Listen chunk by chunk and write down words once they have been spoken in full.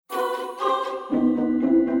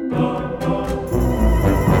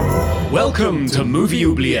Welcome to Movie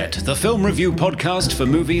Oubliette, the film review podcast for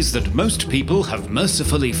movies that most people have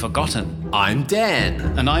mercifully forgotten. I'm Dan.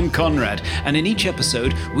 And I'm Conrad, and in each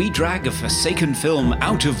episode, we drag a forsaken film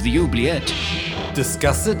out of the oubliette.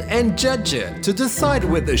 Discuss it and judge it to decide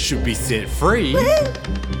whether it should be set free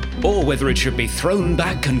or whether it should be thrown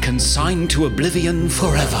back and consigned to oblivion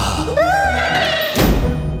forever.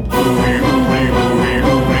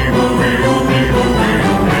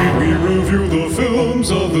 We review the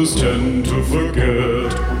films others tend to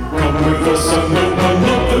forget. Come with us and open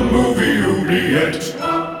up the Movie Oubliette.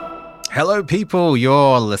 Hello, people.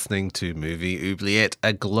 You're listening to Movie Oubliette,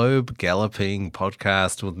 a globe galloping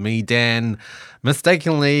podcast with me, Dan,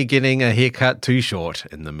 mistakenly getting a haircut too short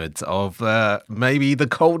in the midst of maybe the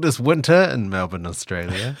coldest winter in Melbourne,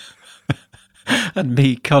 Australia. And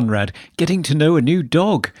me, Conrad, getting to know a new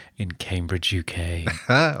dog in Cambridge, UK.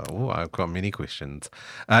 I've got many questions.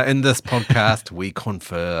 In this podcast, we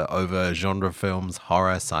confer over genre films,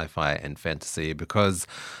 horror, sci-fi, and fantasy, because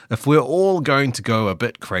if we're all going to go a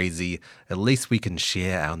bit crazy, at least we can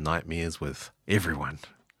share our nightmares with everyone.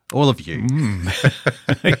 All of you.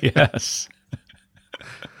 Yes.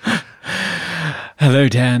 Hello,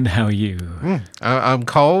 Dan. How are you? I'm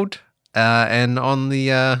cold, and on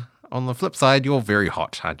the flip side, you're very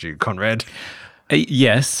hot, aren't you, Conrad?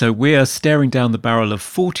 Yes, so we are staring down the barrel of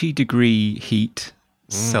 40-degree heat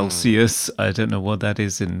Celsius. I don't know what that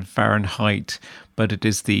is in Fahrenheit, but it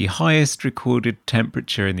is the highest recorded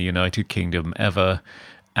temperature in the United Kingdom ever.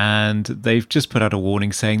 And they've just put out a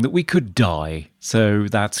warning saying that we could die. So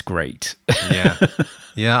that's great.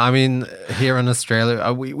 Yeah. I mean, here in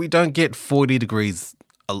Australia, we don't get 40 degrees.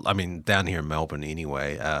 I mean, down here in Melbourne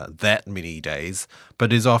anyway, that many days, but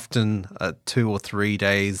there's often 2 or 3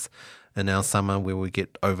 days in our summer where we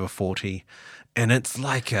get over 40, and it's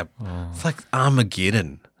like it's like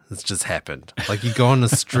Armageddon. It's just happened. Like you go on the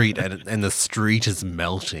street and the street is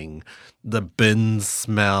melting. The bins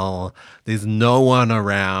smell. There's no one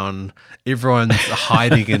around. Everyone's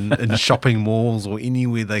hiding in shopping malls or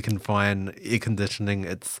anywhere they can find air conditioning.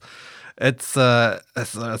 It's a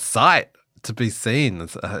sight to be seen.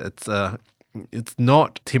 It's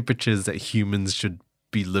not temperatures that humans should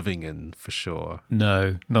be living in, for sure.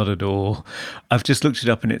 No, not at all. I've just looked it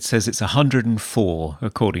up and it says it's 104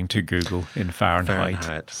 according to Google in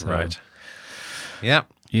Fahrenheit. So, right.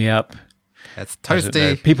 Yep. That's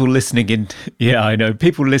toasty. People listening in, I know.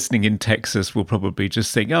 People listening in Texas will probably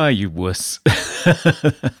just think, "Oh, you wuss."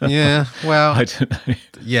 Yeah, well, I don't know.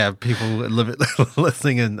 Yeah, people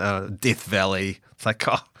listening in Death Valley. It's like,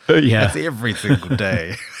 yeah, it's every single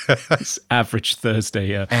day. It's average Thursday,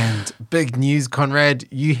 yeah. And big news, Conrad,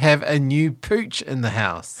 you have a new pooch in the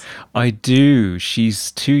house. I do.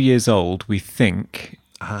 She's 2 years old, we think.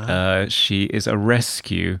 She is a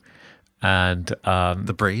rescue, and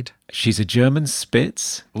the breed? She's a German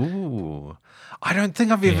Spitz. Ooh. I don't think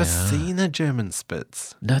I've ever seen a German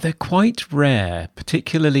Spitz. No, they're quite rare,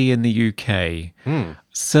 particularly in the UK.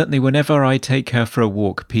 Certainly, whenever I take her for a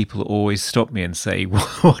walk, people always stop me and say,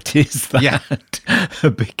 "What is that?" Yeah.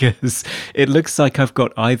 Because it looks like I've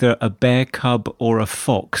got either a bear cub or a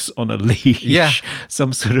fox on a leash. Yeah.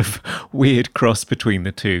 Some sort of weird cross between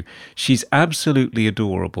the two. She's absolutely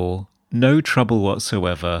adorable, no trouble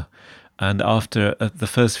whatsoever. And after the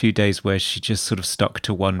first few days where she just sort of stuck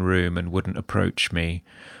to one room and wouldn't approach me,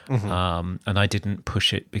 and I didn't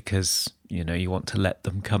push it because, you want to let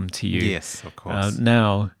them come to you. Yes, of course.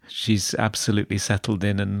 Now she's absolutely settled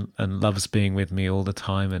in and loves being with me all the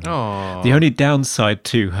time. And Aww. The only downside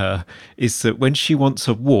to her is that when she wants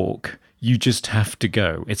a walk, you just have to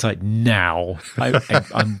go. It's like, now.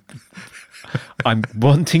 I'm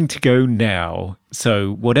wanting to go now.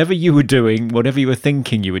 So whatever you were doing, whatever you were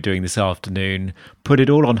thinking you were doing this afternoon, put it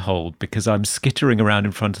all on hold because I'm skittering around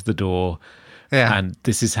in front of the door and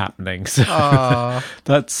this is happening. So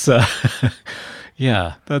that's, that's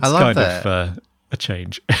kind of a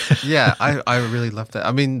change. Yeah, I really love that.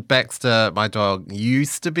 I mean, Baxter, my dog,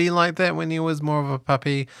 used to be like that when he was more of a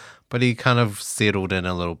puppy, but he kind of settled in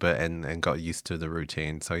a little bit and got used to the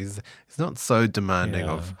routine. So he's not so demanding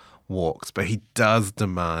of walks, but he does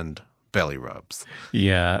demand belly rubs.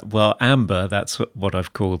 Yeah, well, Amber, that's what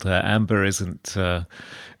I've called her. Amber isn't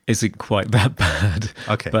quite that bad.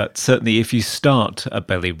 Okay. But certainly if you start a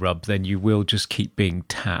belly rub, then you will just keep being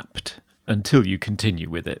tapped until you continue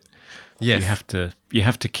with it. Yes. You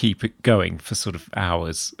have to keep it going for sort of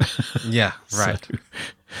hours. Yeah, right.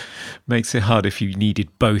 Makes it hard if you needed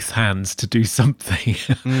both hands to do something.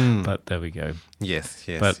 But there we go. Yes,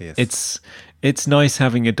 yes, But yes. it's nice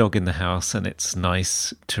having a dog in the house, and it's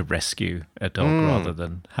nice to rescue a dog rather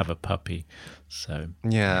than have a puppy. So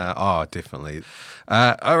Yeah, oh, definitely.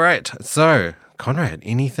 All right, so Conrad,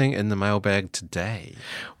 anything in the mailbag today?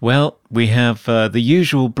 well, we have the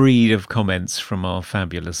usual breed of comments from our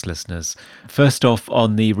fabulous listeners. First off,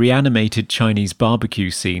 on the reanimated Chinese barbecue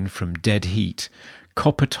scene from Dead Heat,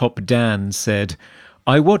 Copper Top Dan said,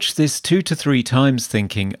 I watched this 2 to 3 times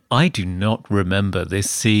thinking, I do not remember this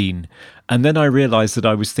scene. And then I realized that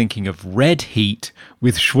I was thinking of Red Heat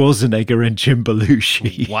with Schwarzenegger and Jim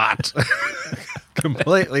Belushi. What?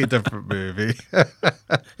 Completely different movie.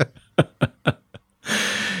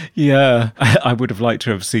 Yeah, I would have liked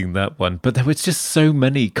to have seen that one. But there was just so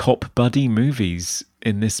many cop buddy movies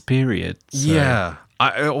in this period. So. Yeah.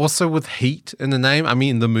 I also with Heat in the name. I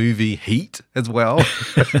mean, the movie Heat as well.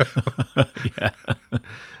 Yeah.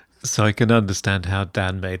 So I can understand how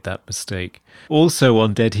Dan made that mistake. Also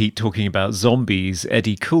on Dead Heat talking about zombies,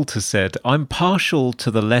 Eddie Coulter said, I'm partial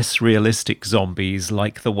to the less realistic zombies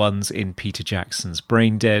like the ones in Peter Jackson's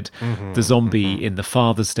Brain Dead, the zombie in the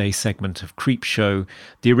Father's Day segment of Creepshow,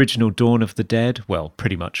 the original Dawn of the Dead, well,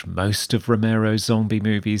 pretty much most of Romero's zombie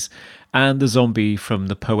movies, and the zombie from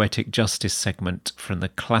the Poetic Justice segment from the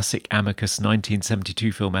classic Amicus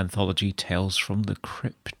 1972 film anthology Tales from the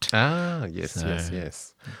Crypt. Ah, yes, So, yes.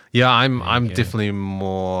 Yeah, I'm go. definitely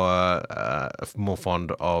more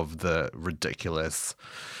fond of the ridiculous,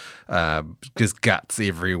 just guts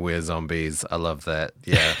everywhere zombies. I love that.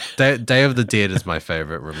 Yeah, Day of the Dead is my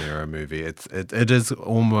favorite Romero movie. It is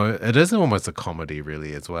almost a comedy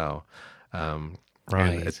really as well. And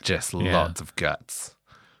Right. it's just Yeah. lots of guts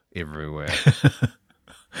everywhere.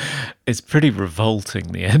 It's pretty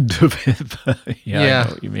revolting, the end of it, but yeah, Yeah. I know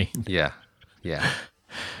what you mean. Yeah, yeah.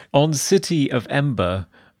 On City of Ember,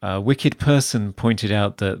 a wicked person pointed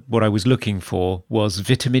out that what I was looking for was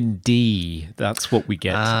vitamin D. That's what we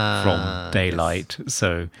get from daylight.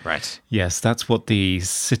 So, Right. yes, that's what the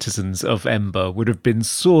citizens of Ember would have been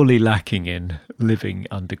sorely lacking in, living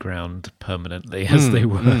underground permanently as they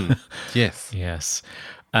were. Yes. Yes.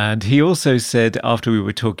 And he also said, after we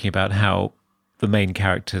were talking about how the main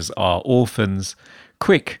characters are orphans,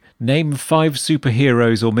 quick, name 5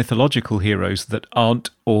 superheroes or mythological heroes that aren't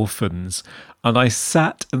orphans. And I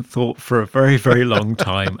sat and thought for a very, very long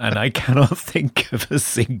time, and I cannot think of a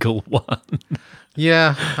single one.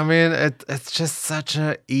 Yeah, I mean, it's just such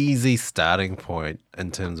an easy starting point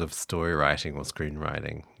in terms of story writing or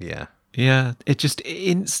screenwriting. Yeah. Yeah, it just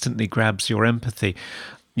instantly grabs your empathy.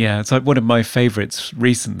 Yeah, it's like one of my favorites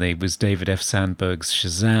recently was David F. Sandberg's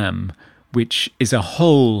Shazam, which is a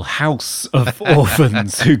whole house of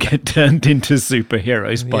orphans who get turned into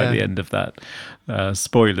superheroes by Yeah. the end of that.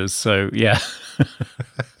 Spoilers, so yeah.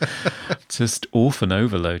 Just orphan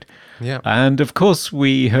overload. Yeah. And of course,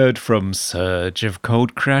 we heard from Serge of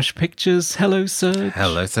Cold Crash Pictures. Hello, Serge.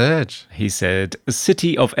 Hello, Serge. He said,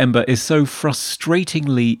 City of Ember is so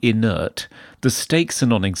frustratingly inert. The stakes are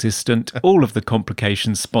non-existent, all of the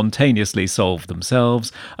complications spontaneously solve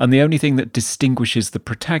themselves, and the only thing that distinguishes the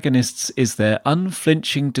protagonists is their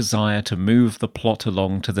unflinching desire to move the plot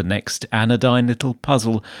along to the next anodyne little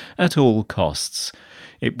puzzle at all costs.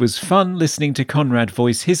 It was fun listening to Conrad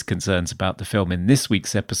voice his concerns about the film in this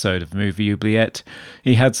week's episode of Movie Oubliette.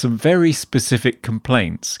 He had some very specific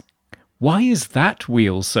complaints. Why is that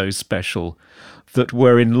wheel so special? That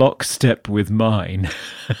were in lockstep with mine.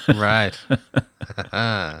 Right.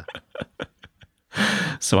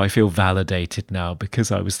 So I feel validated now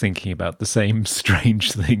because I was thinking about the same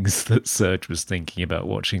strange things that Serge was thinking about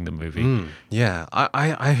watching the movie. Yeah.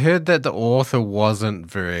 I heard that the author wasn't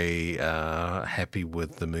very happy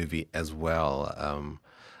with the movie as well.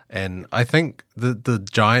 And I think the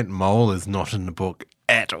giant mole is not in the book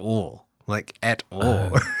at all. Like, at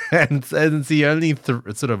all. And it's the only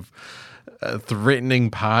sort of threatening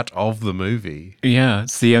part of the movie. Yeah,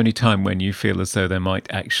 it's the only time when you feel as though there might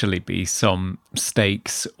actually be some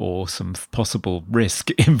stakes or some possible risk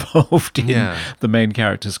involved in the main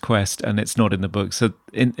character's quest, and it's not in the book. So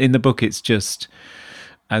in the book, it's just,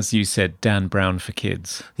 as you said, Dan Brown for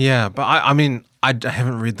kids. Yeah, but I mean, I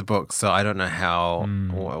haven't read the book, so I don't know how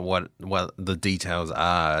what the details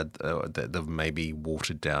are that they've maybe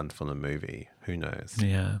watered down from the movie. Who knows?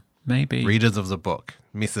 Yeah, maybe. Readers of the book,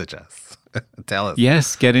 message us. Tell us.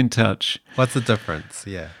 Yes, get in touch. What's the difference?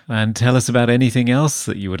 Yeah. And tell us about anything else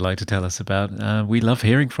that you would like to tell us about. We love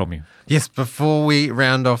hearing from you. Yes, before we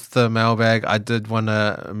round off the mailbag, I did want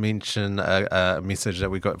to mention a message that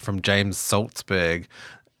we got from James Salzberg.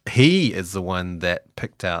 he is the one that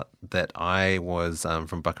picked out that I was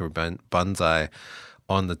from Buckaroo Banzai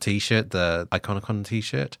on the T-shirt, the Iconicon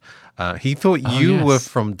T-shirt. He thought you were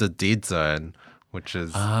from the Dead Zone, which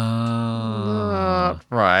is not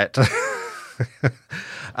right.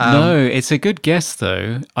 No, it's a good guess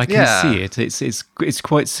though. I can see it. It's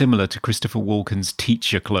quite similar to Christopher Walken's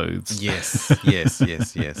teacher clothes. Yes.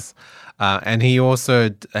 And he also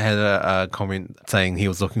had a comment saying he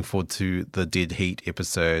was looking forward to the Dead Heat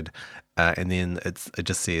episode. And then it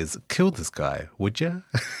just says, "Kill this guy, would you?"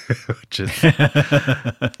 Which is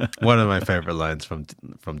one of my favorite lines from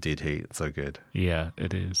Dead Heat. It's so good. Yeah,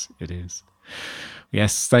 it is. It is.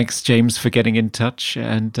 Yes, thanks, James, for getting in touch.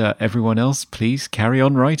 And everyone else, please carry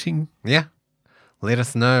on writing. Yeah. Let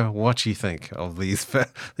us know what you think of these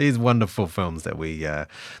wonderful films that we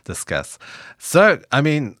discuss. So, I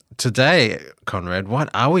mean, today, Conrad, what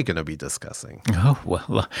are we going to be discussing? Oh, well,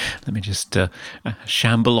 let me just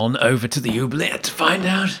shamble on over to the oubliette to find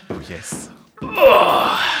out. Oh, yes.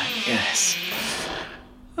 Oh, yes.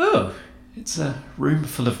 Oh, it's a room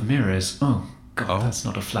full of mirrors. Oh, God, that's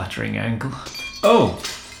not a flattering angle. Oh,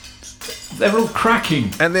 they're all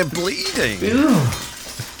cracking. And they're bleeding. Ew.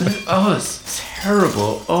 Oh, it's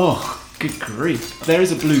terrible. Oh, good grief. There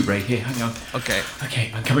is a Blu-ray here. Hang on. Okay,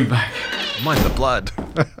 I'm coming back. mind the blood.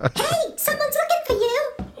 Hey, someone's looking for you.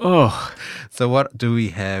 Oh. So what do we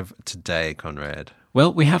have today, Conrad?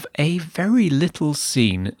 Well, we have a very little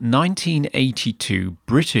seen 1982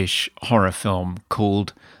 British horror film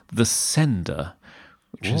called The Sender,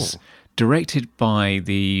 which is directed by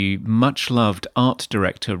the much-loved art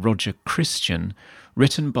director Roger Christian,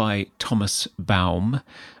 written by Thomas Baum,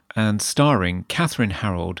 and starring Catherine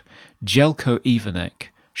Harold, Jelko Ivanek,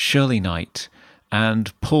 Shirley Knight,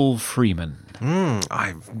 and Paul Freeman.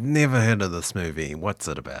 I've never heard of this movie. What's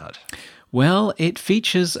it about? Well, it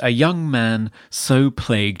features a young man so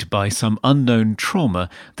plagued by some unknown trauma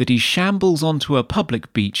that he shambles onto a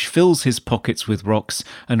public beach, fills his pockets with rocks,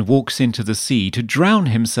 and walks into the sea to drown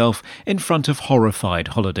himself in front of horrified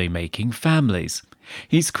holiday-making families.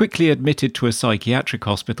 He's quickly admitted to a psychiatric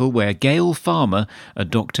hospital where Gail Farmer, a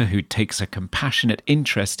doctor who takes a compassionate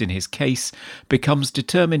interest in his case, becomes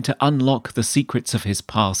determined to unlock the secrets of his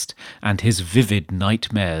past and his vivid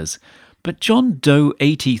nightmares. But John Doe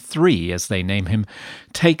 83, as they name him,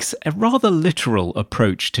 takes a rather literal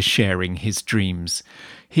approach to sharing his dreams.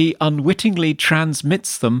 He unwittingly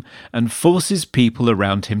transmits them and forces people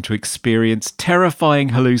around him to experience terrifying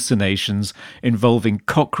hallucinations involving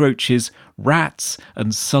cockroaches, rats,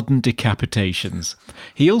 and sudden decapitations.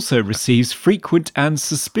 He also receives frequent and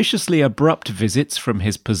suspiciously abrupt visits from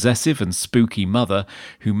his possessive and spooky mother,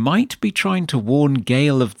 who might be trying to warn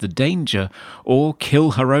Gail of the danger or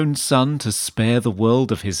kill her own son to spare the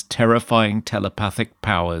world of his terrifying telepathic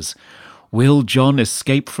powers. Will John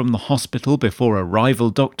escape from the hospital before a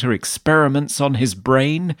rival doctor experiments on his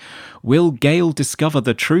brain? Will Gail discover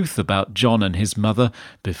the truth about John and his mother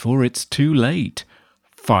before it's too late?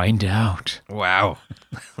 Find out. Wow.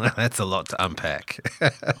 That's a lot to unpack.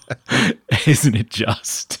 Isn't it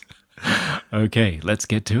just? Okay, let's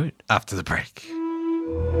get to it. After the break.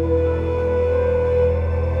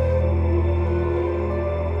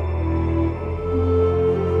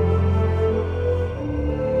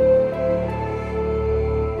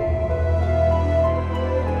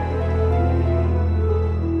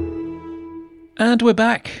 And we're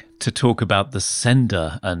back to talk about The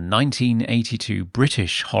Sender, a 1982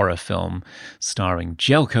 British horror film starring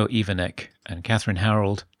Jelko Ivanek and Catherine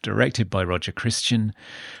Harold, directed by Roger Christian.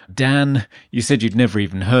 Dan, you said you'd never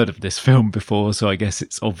even heard of this film before, so I guess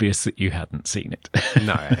it's obvious that you hadn't seen it.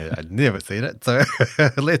 No, I'd never seen it. So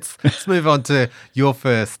let's move on to your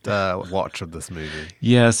first watch of this movie.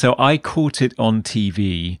 Yeah, so I caught it on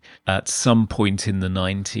TV at some point in the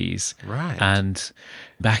 90s. Right. And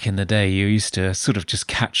back in the day, you used to sort of just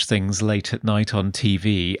catch things late at night on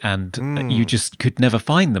TV and you just could never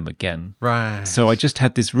find them again. Right. So I just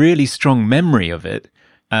had this really strong memory of it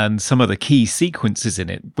and some of the key sequences in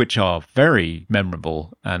it, which are very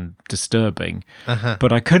memorable and disturbing.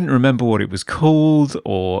 But I couldn't remember what it was called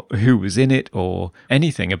or who was in it or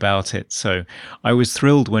anything about it. So I was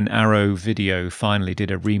thrilled when Arrow Video finally did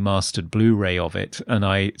a remastered Blu-ray of it. And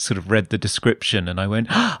I sort of read the description and I went,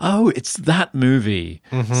 oh, it's that movie.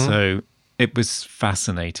 So It was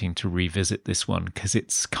fascinating to revisit this one because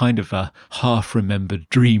it's kind of a half-remembered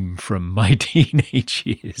dream from my teenage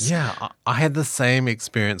years. Yeah, I had the same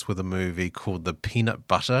experience with a movie called The Peanut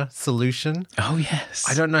Butter Solution. Oh, yes.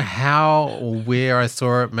 I don't know how or where I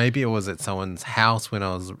saw it. Maybe it was at someone's house when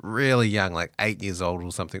I was really young, like 8 years old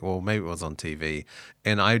or something, or maybe it was on TV.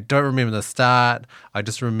 And I don't remember the start. I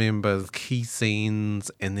just remember the key scenes,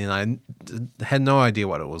 and then I had no idea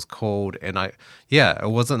what it was called. And it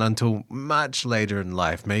wasn't until much later in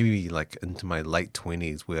life, maybe like into my late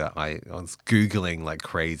 20s, where I was Googling like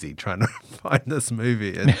crazy trying to find this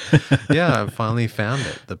movie. And I finally found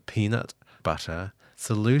it, The Peanut Butter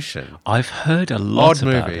Solution. I've heard a lot Odd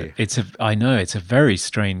about movie. it. I know it's a very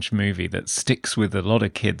strange movie that sticks with a lot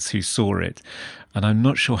of kids who saw it, and I'm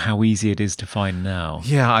not sure how easy it is to find now.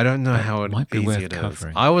 Yeah, I don't know how might be easy worth it is.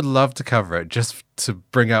 covering. I would love to cover it just to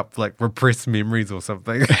bring up like repressed memories or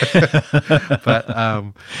something. But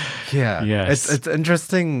Yes. it's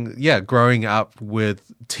interesting. Yeah, growing up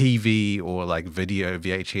with TV or like video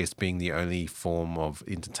VHS being the only form of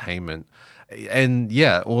entertainment. And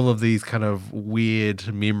all of these kind of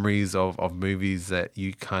weird memories of movies that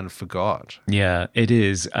you kind of forgot. Yeah, it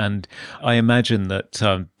is. And I imagine that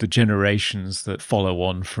the generations that follow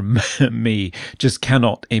on from me just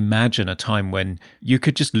cannot imagine a time when you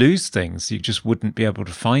could just lose things. You just wouldn't be able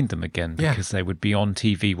to find them again because they would be on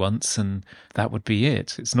TV once and that would be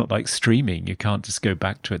it. It's not like streaming. You can't just go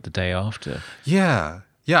back to it the day after. Yeah.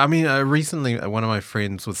 Yeah, I mean, recently one of my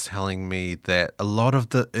friends was telling me that a lot of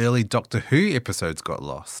the early Doctor Who episodes got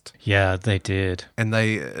lost. Yeah, they did.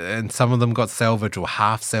 And some of them got salvaged or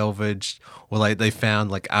half salvaged, or like they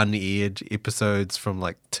found like unaired episodes from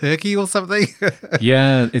like Turkey or something.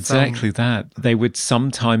 Yeah, exactly that. They would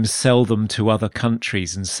sometimes sell them to other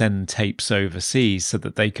countries and send tapes overseas so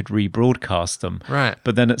that they could rebroadcast them. Right.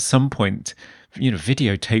 But then at some point,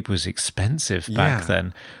 videotape was expensive back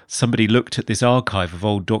then. Somebody looked at this archive of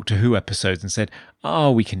old Doctor Who episodes and said,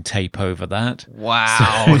 we can tape over that.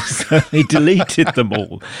 Wow. So they deleted them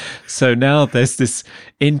all. So now there's this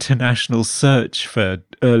international search for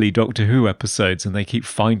early Doctor Who episodes, and they keep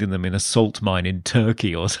finding them in a salt mine in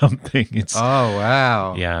Turkey or something. It's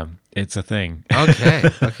Wow. yeah, it's a thing. Okay.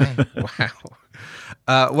 Wow.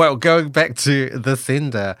 Well, going back to The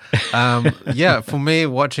Sender, for me,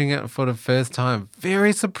 watching it for the first time,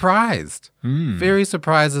 very surprised. Very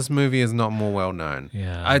surprised this movie is not more well known.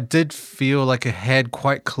 Yeah. I did feel like it had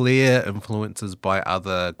quite clear influences by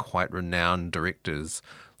other quite renowned directors.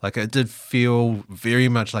 Like it did feel very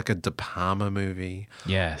much like a De Palma movie,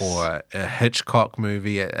 Yes. or a Hitchcock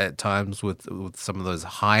movie at times with some of those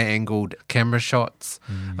high-angled camera shots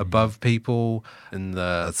above people in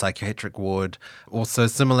the psychiatric ward. Also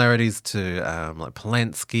similarities to like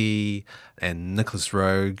Polanski and Nicholas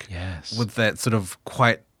Roeg, Yes. with that sort of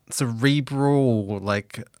quite cerebral,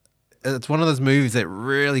 like it's one of those movies that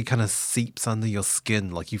really kind of seeps under your skin.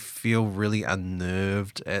 Like you feel really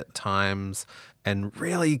unnerved at times, and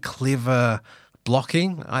really clever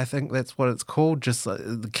blocking. I think that's what it's called. Just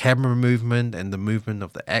the camera movement and the movement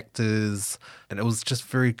of the actors. And it was just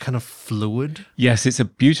very kind of fluid. Yes, it's a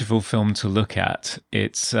beautiful film to look at.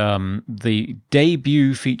 It's the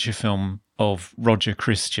debut feature film of Roger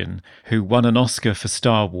Christian, who won an Oscar for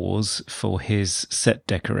Star Wars for his set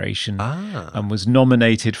decoration and was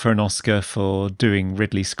nominated for an Oscar for doing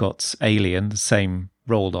Ridley Scott's Alien, the same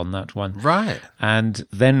role on that one. Right. And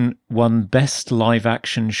then won Best Live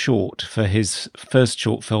Action Short for his first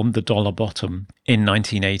short film, The Dollar Bottom, in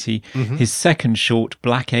 1980. His second short,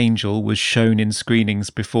 Black Angel, was shown in screenings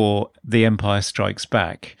before The Empire Strikes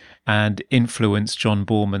Back and influenced John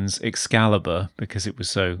Borman's Excalibur because it was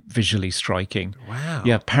so visually striking. Wow.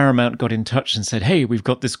 Yeah, Paramount got in touch and said, hey, we've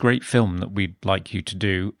got this great film that we'd like you to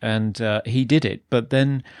do. And he did it. But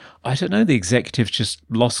then, I don't know, the executives just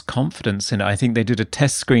lost confidence in it. I think they did a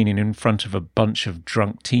test screening in front of a bunch of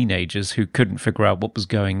drunk teenagers who couldn't figure out what was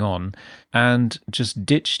going on and just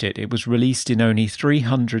ditched it. It was released in only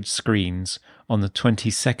 300 screens on the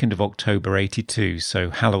 22nd of October, 82, so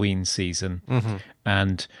Halloween season,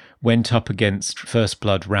 and went up against First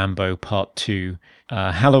Blood, Rambo Part 2,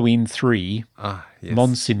 Halloween 3, Yes.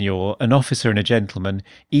 Monsignor, An Officer and a Gentleman,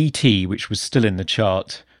 E.T., which was still in the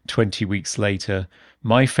chart 20 weeks later,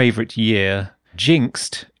 My Favourite Year,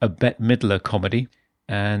 Jinxed, a Bette Midler comedy,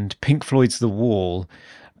 and Pink Floyd's The Wall.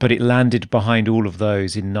 But it landed behind all of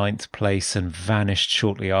those in 9th place and vanished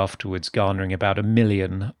shortly afterwards, garnering about $1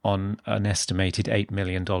 million on an estimated $8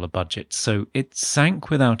 million budget. So it sank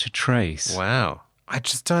without a trace. Wow. I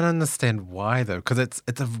just don't understand why though, because it's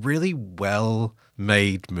a really well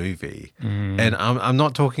made movie, and I'm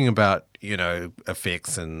not talking about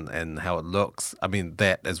effects and how it looks. I mean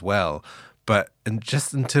that as well, But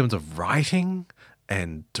just in terms of writing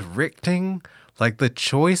and directing, like the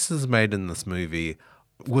choices made in this movie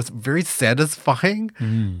was very satisfying.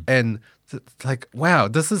 And like, wow,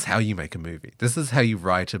 this is how you make a movie. This is how you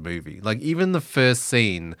write a movie. Like even the first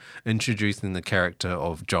scene introducing the character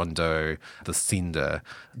of John Doe, the sender,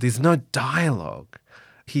 there's no dialogue.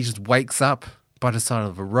 He just wakes up by the side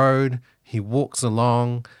of a road. He walks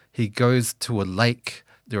along. He goes to a lake.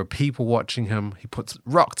 There are people watching him. He puts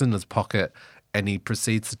rocks in his pocket and he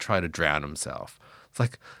proceeds to try to drown himself. It's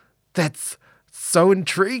like, that's so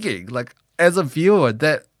intriguing. Like as a viewer,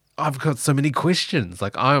 that I've got so many questions.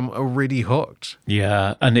 Like I'm already hooked.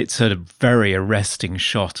 Yeah, and it's a very arresting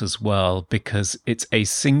shot as well because it's a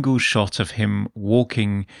single shot of him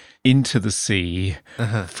walking into the sea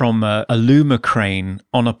from a Luma crane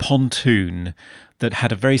on a pontoon that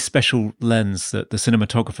had a very special lens that the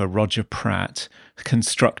cinematographer Roger Pratt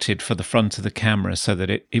constructed for the front of the camera so that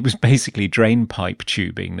it was basically drain pipe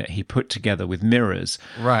tubing that he put together with mirrors.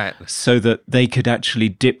 Right. So that they could actually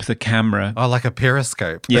dip the camera. Oh, like a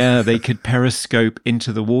periscope. Yeah, they could periscope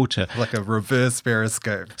into the water. Like a reverse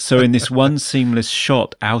periscope. So in this one seamless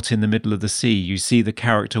shot out in the middle of the sea, you see the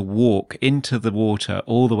character walk into the water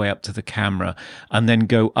all the way up to the camera and then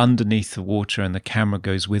go underneath the water and the camera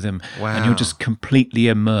goes with him. Wow. And you're just completely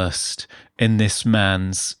immersed in this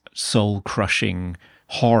man's soul-crushing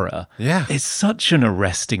horror. Yeah. It's such an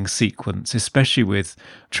arresting sequence, especially with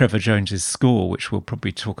Trevor Jones's score, which we'll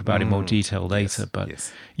probably talk about in more detail later.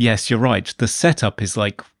 But yes, you're right. The setup is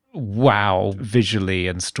like, wow, visually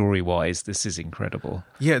and story-wise, this is incredible.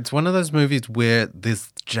 Yeah, it's one of those movies where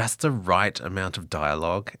there's just the right amount of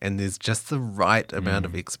dialogue and there's just the right amount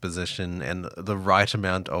of exposition and the right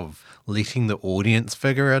amount of letting the audience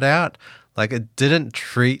figure it out. Like it didn't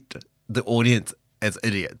treat the audience as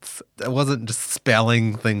idiots. It wasn't just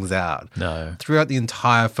spelling things out. No. Throughout the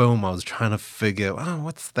entire film, I was trying to figure, oh,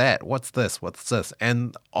 what's that? What's this? What's this?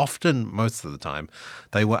 And often, most of the time,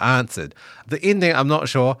 they were answered. The ending, I'm not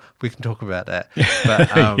sure. We can talk about that.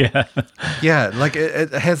 But yeah, like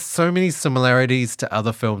it has so many similarities to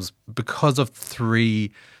other films because of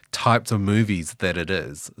three types of movies that it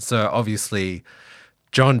is. So obviously,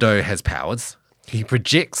 John Doe has powers. He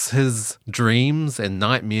projects his dreams and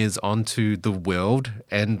nightmares onto the world,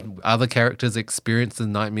 and other characters experience the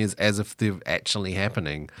nightmares as if they're actually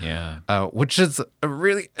happening. Yeah. Which is a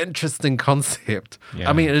really interesting concept. Yeah.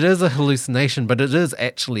 I mean, it is a hallucination, but it is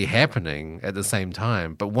actually happening at the same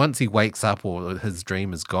time. But once he wakes up or his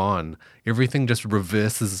dream is gone, everything just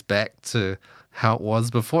reverses back to how it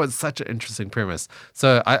was before. It's such an interesting premise.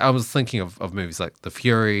 So I was thinking of movies like The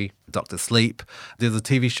Fury, Dr. Sleep. There's a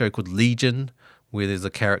TV show called Legion, where there's a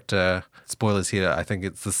character, spoilers here, I think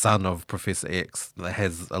it's the son of Professor X that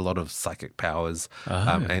has a lot of psychic powers.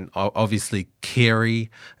 And obviously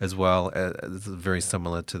Carrie as well, is very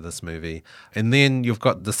similar to this movie. And then you've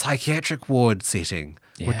got the psychiatric ward setting,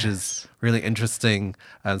 which is really interesting.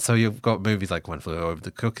 And so you've got movies like One Flew Over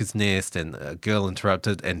the Cuckoo's Nest and Girl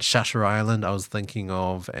Interrupted and Shutter Island I was thinking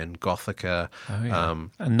of, and Gothica.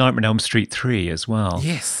 And Nightmare on Elm Street 3 as well.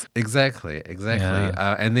 Yes, exactly.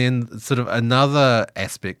 Yeah. And then sort of another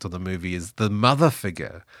aspect of the movie is the mother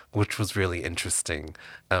figure, which was really interesting,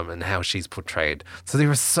 and how she's portrayed. So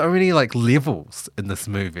there are so many like levels in this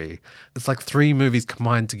movie. It's like three movies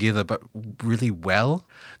combined together, but really well.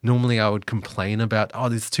 Normally I would complain about, oh,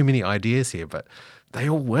 there's too many ideas here, but they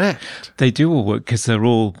all worked. They do all work because they're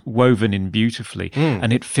all woven in beautifully.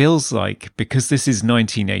 And it feels like, because this is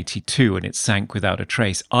 1982 and it sank without a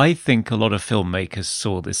trace, I think a lot of filmmakers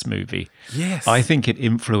saw this movie. Yes. I think it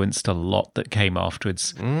influenced a lot that came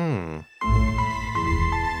afterwards.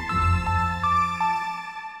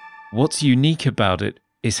 What's unique about it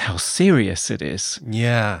is how serious it is.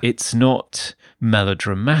 Yeah. It's not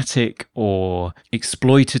melodramatic or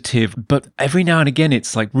exploitative, but every now and again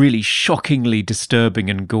it's like really shockingly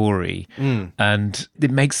disturbing and gory. And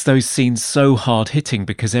it makes those scenes so hard hitting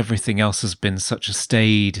because everything else has been such a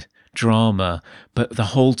staid drama, but the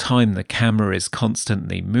whole time the camera is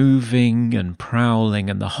constantly moving and prowling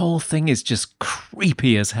and the whole thing is just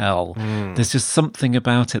creepy as hell. There's just something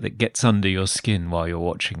about it that gets under your skin while you're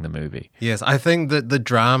watching the movie. Yes, I think that the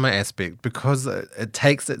drama aspect, because it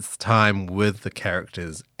takes its time with the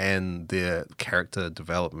characters and their character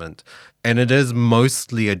development, and it is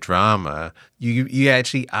mostly a drama, you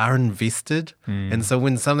actually are invested. And so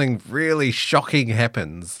when something really shocking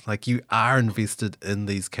happens, like you are invested in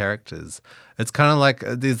these characters. It's kind of like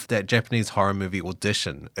there's that Japanese horror movie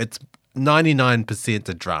Audition. It's 99%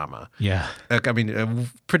 a drama. Yeah. Like, I mean, a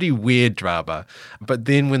pretty weird drama. But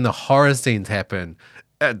then when the horror scenes happen,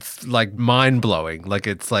 It's like mind-blowing. Like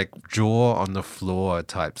it's like jaw on the floor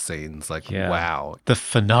type scenes. Like, wow. The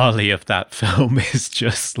finale of that film is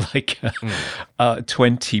just like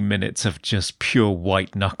 20 minutes of just pure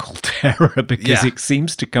white knuckle terror because it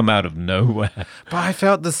seems to come out of nowhere. But I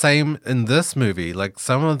felt the same in this movie. Like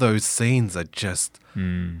some of those scenes are just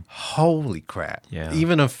holy crap. Yeah.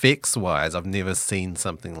 Even effects wise, I've never seen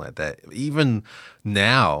something like that. Even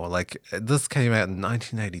now, like this came out in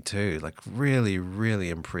 1982, like really, really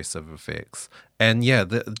impressive effects. And yeah,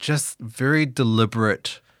 just very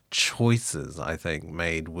deliberate choices, I think,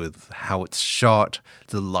 made with how it's shot,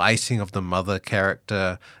 the lighting of the mother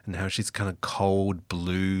character, and how she's kind of cold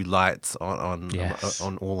blue lights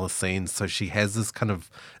on all the scenes. So she has this kind of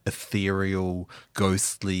ethereal,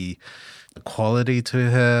 ghostly quality to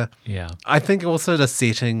her. Yeah. I think also the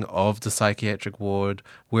setting of the psychiatric ward,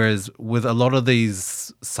 whereas with a lot of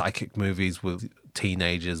these psychic movies with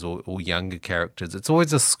teenagers or younger characters, it's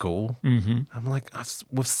always a school. Mm-hmm. I'm like,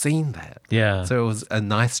 we've seen that. Yeah. So it was a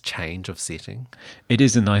nice change of setting. It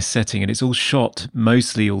is a nice setting, and it's all shot,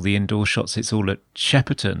 mostly all the indoor shots, it's all at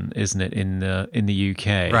Shepperton, isn't it, in the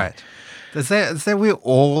UK? Right. Is that where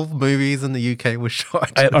all movies in the UK were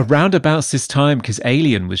shot? Around about this time, because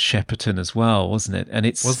Alien was Shepperton as well, wasn't it? And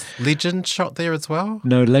was Legend shot there as well?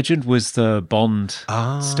 No, Legend was the Bond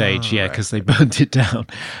stage, because they burnt it down,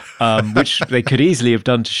 which they could easily have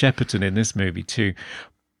done to Shepperton in this movie too.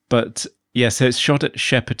 But yeah, so it's shot at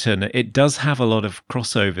Shepperton. It does have a lot of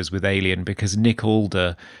crossovers with Alien because Nick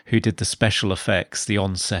Alder, who did the special effects, the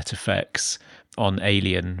on-set effects on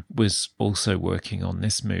Alien, was also working on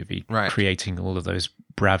this movie, creating all of those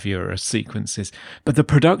bravura sequences. But the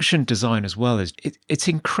production design as well it's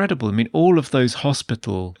incredible. I mean, all of those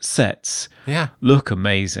hospital sets look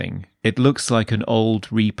amazing. It looks like an old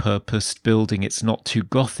repurposed building. It's not too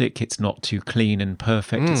gothic. It's not too clean and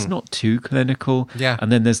perfect. It's not too clinical. Yeah.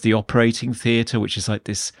 And then there's the operating theatre, which is like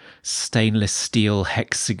this stainless steel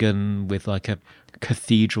hexagon with like a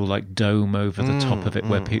cathedral-like dome over the top of it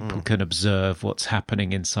where people can observe what's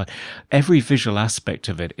happening inside. Every visual aspect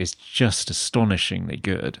of it is just astonishingly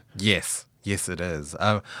good. Yes, it is.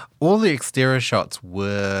 All the exterior shots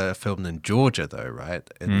were filmed in Georgia, though, right?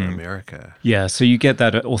 In America. Yeah, so you get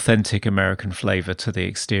that authentic American flavor to the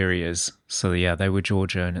exteriors. So yeah, they were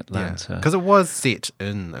Georgia and Atlanta. Because it was set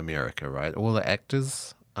in America, right? All the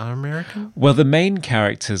actors are American? Well, the main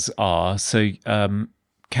characters are, so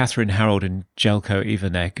Catherine Harold and Jelko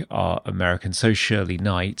Ivanek are American. So Shirley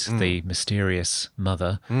Knight, the mysterious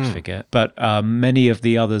mother figure. But many of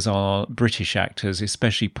the others are British actors,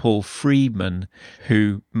 especially Paul Friedman,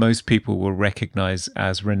 who most people will recognize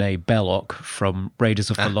as Renee Belloc from Raiders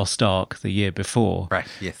of the Lost Ark the year before. Right,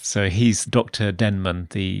 yes. So he's Dr. Denman,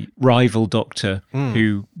 the rival doctor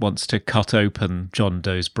who wants to cut open John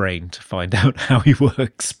Doe's brain to find out how he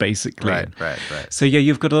works, basically. Right. So yeah,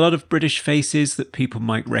 you've got a lot of British faces that people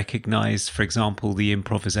might recognize. For example, the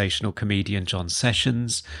improvisational comedian John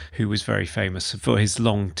Sessions, who was very famous for his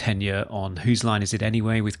long tenure on Whose Line Is It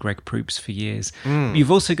Anyway with Greg Proops for years.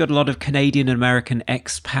 You've also got a lot of Canadian and American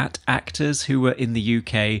expat actors who were in the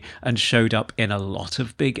UK and showed up in a lot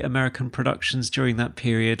of big American productions during that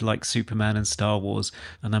period, like Superman and Star Wars.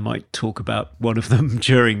 And I might talk about one of them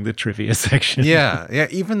during the trivia section. Yeah.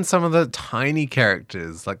 Even some of the tiny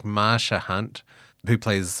characters, like Marsha Hunt, who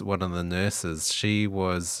plays one of the nurses. She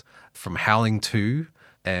was from Howling 2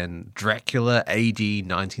 and Dracula AD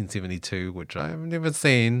 1972, which I've never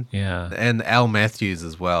seen. Yeah. And Al Matthews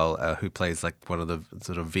as well, who plays like one of the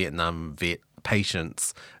sort of Vietnam vet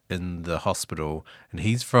patients in the hospital. And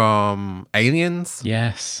he's from Aliens.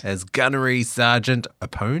 Yes. As Gunnery Sergeant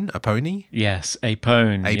Apone? Yes,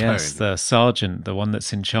 Apone. Yes, the sergeant, the one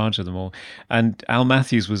that's in charge of them all. And Al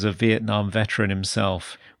Matthews was a Vietnam veteran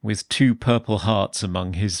himself, with 2 Purple Hearts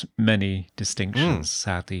among his many distinctions.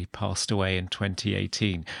 Sadly passed away in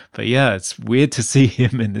 2018. But yeah, it's weird to see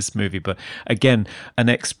him in this movie. But again, an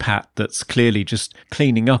expat that's clearly just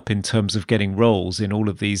cleaning up in terms of getting roles in all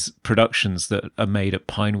of these productions that are made at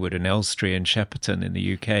Pinewood and Elstree and Shepperton in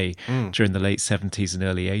the UK during the late 70s and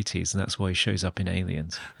early 80s. And that's why he shows up in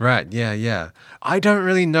Aliens. Right, yeah. I don't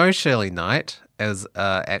really know Shirley Knight as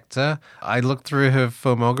an actor. I looked through her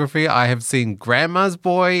filmography. I have seen Grandma's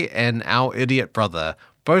Boy and Our Idiot Brother.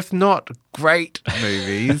 Both not great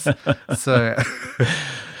movies. So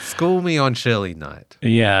school me on Shirley Knight.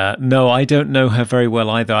 Yeah, no, I don't know her very well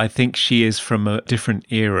either. I think she is from a different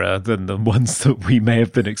era than the ones that we may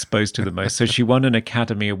have been exposed to the most. So she won an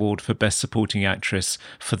Academy Award for Best Supporting Actress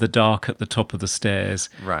for The Dark at the Top of the Stairs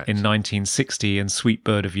in 1960 and Sweet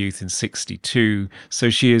Bird of Youth in 62. So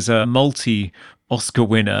she is a Oscar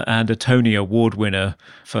winner and a Tony Award winner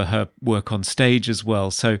for her work on stage as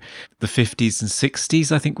well. So the 50s and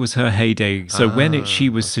 60s, I think, was her heyday. So when she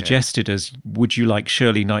was suggested as, would you like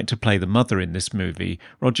Shirley Knight to play the mother in this movie?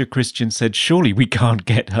 Roger Christian said, surely we can't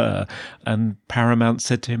get her. And Paramount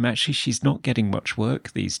said to him, actually, she's not getting much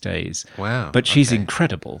work these days. Wow. But she's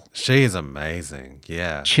incredible. She is amazing.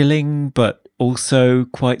 Yeah. Chilling, but also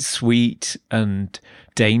quite sweet and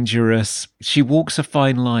dangerous. She walks a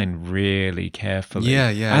fine line really carefully.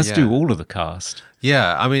 As do all of the cast.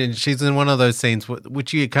 Yeah, I mean, she's in one of those scenes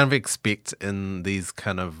which you kind of expect in these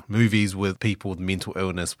kind of movies with people with mental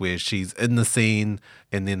illness, where she's in the scene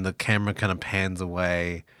and then the camera kind of pans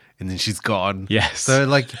away and then she's gone. Yes. So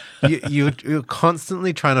like you're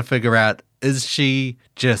constantly trying to figure out, is she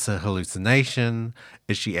just a hallucination?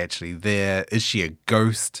 Is she actually there? Is she a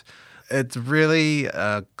ghost? It's really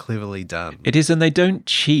cleverly done. It is, and they don't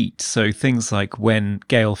cheat. So things like when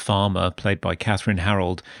Gail Farmer, played by Catherine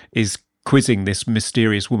Harold, is quizzing this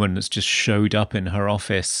mysterious woman that's just showed up in her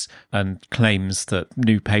office and claims that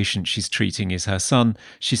new patient she's treating is her son,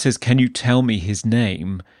 she says, "Can you tell me his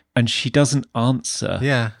name?" And she doesn't answer.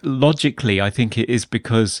 Yeah. Logically, I think it is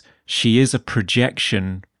because she is a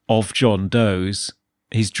projection of John Doe's.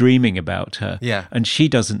 He's dreaming about her. Yeah. And she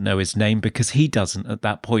doesn't know his name because he doesn't at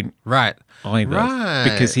that point Right. either. Right.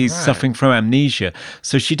 Because he's suffering from amnesia.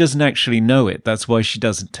 So she doesn't actually know it. That's why she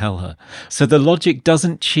doesn't tell her. So the logic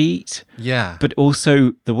doesn't cheat. Yeah. But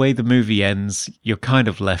also the way the movie ends, you're kind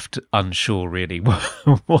of left unsure really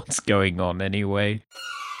what's going on anyway.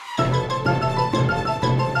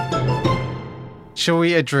 Shall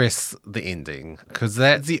we address the ending? Because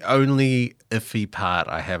that's the only iffy part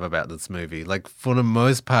I have about this movie. Like, for the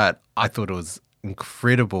most part, I thought it was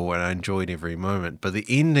incredible and I enjoyed every moment. But the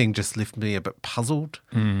ending just left me a bit puzzled.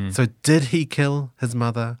 So did he kill his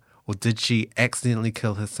mother? Or did she accidentally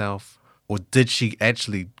kill herself? Or did she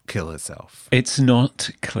actually kill herself? It's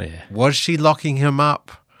not clear. Was she locking him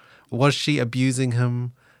up? Was she abusing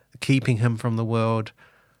him? Keeping him from the world?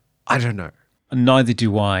 I don't know. Neither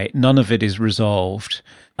do I. None of it is resolved.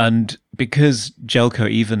 And because Jelko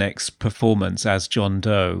Ivanek's performance as John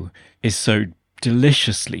Doe is so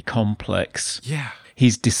deliciously complex, Yeah.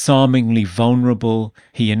 he's disarmingly vulnerable.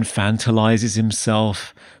 He infantilizes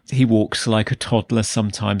himself. He walks like a toddler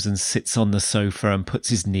sometimes and sits on the sofa and puts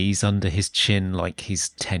his knees under his chin like he's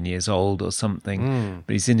 10 years old or something.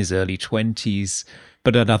 But he's in his early 20s.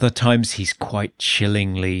 But at other times, he's quite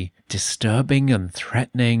chillingly disturbing and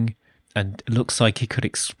threatening. And it looks like he could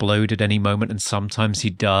explode at any moment, and sometimes he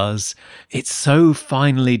does. It's so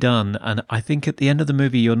finely done, and I think at the end of the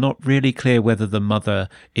movie, you're not really clear whether the mother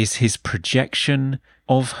is his projection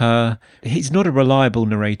of her. He's not a reliable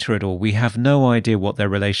narrator at all. We have no idea what their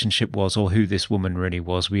relationship was or who this woman really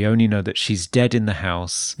was. We only know that she's dead in the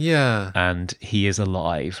house, Yeah. and he is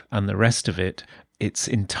alive, and the rest of it, it's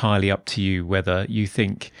entirely up to you whether you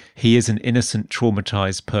think he is an innocent,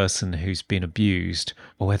 traumatized person who's been abused,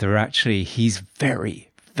 or whether actually he's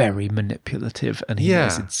very, very manipulative and he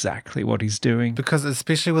knows exactly what he's doing. Because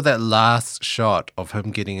especially with that last shot of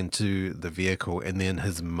him getting into the vehicle and then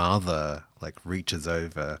his mother like reaches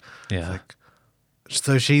over. Yeah. It's like,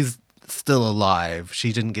 so she's still alive.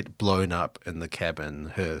 She didn't get blown up in the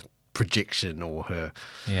cabin. Her projection or her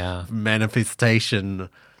manifestation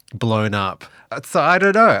blown up. So I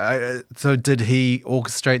don't know. So did he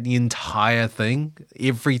orchestrate the entire thing?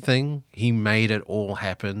 Everything? He made it all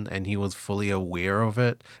happen and he was fully aware of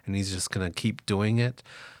it and he's just going to keep doing it?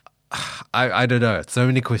 I don't know. So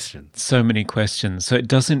many questions. So many questions. So it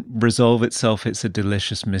doesn't resolve itself. It's a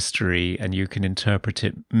delicious mystery and you can interpret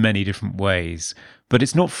it many different ways. But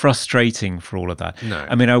it's not frustrating for all of that. No.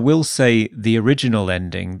 I mean, I will say the original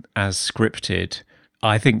ending as scripted,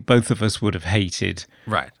 I think both of us would have hated.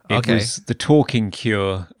 Right. It Okay. was the talking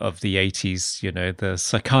cure of the 80s, you know, the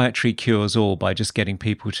psychiatry cures all by just getting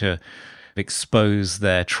people to expose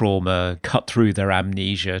their trauma, cut through their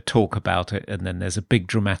amnesia, talk about it, and then there's a big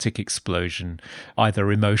dramatic explosion,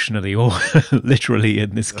 either emotionally or literally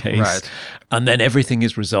in this case. Right. And then everything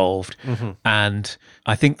is resolved. And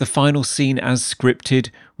I think the final scene as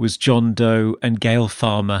scripted was John Doe and Gail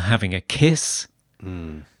Farmer having a kiss.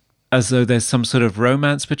 As though there's some sort of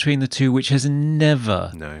romance between the two, which has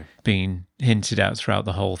never been hinted at throughout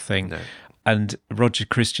the whole thing. No. And Roger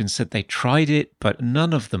Christian said they tried it, but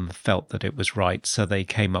none of them felt that it was right. So they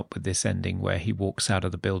came up with this ending where he walks out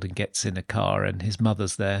of the building, gets in a car, and his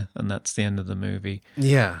mother's there. And that's the end of the movie.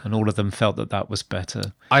 Yeah. And all of them felt that that was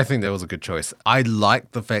better. I think that was a good choice. I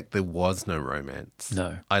like the fact there was no romance.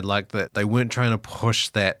 No. I like that they weren't trying to push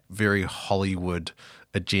that very Hollywood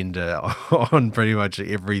agenda on pretty much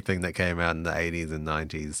everything that came out in the 80s and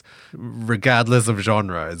 90s, regardless of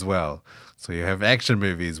genre as well. So you have action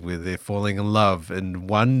movies where they're falling in love in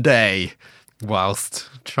one day whilst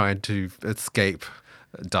trying to escape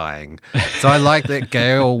dying. So I like that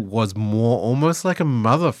Gail was more almost like a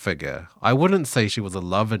mother figure. I wouldn't say she was a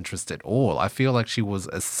love interest at all. I feel like she was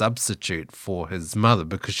a substitute for his mother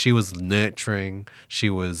because she was nurturing, she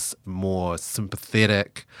was more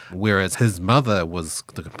sympathetic, whereas his mother was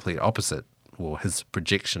the complete opposite, or his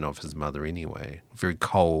projection of his mother anyway. Very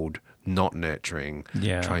cold, not nurturing,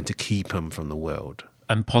 trying to keep him from the world.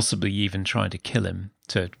 And possibly even trying to kill him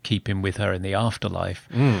to keep him with her in the afterlife.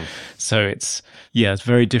 So it's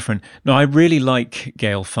very different. No, I really like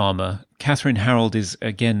Gail Farmer. Catherine Harold is,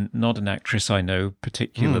 again, not an actress I know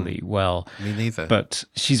particularly well. Me neither. But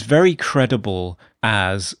she's very credible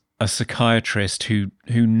as a psychiatrist who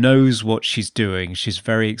knows what she's doing. She's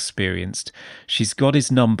very experienced. She's got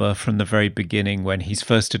his number from the very beginning when he's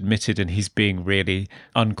first admitted and he's being really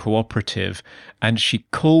uncooperative. And she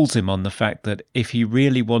calls him on the fact that if he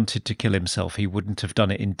really wanted to kill himself, he wouldn't have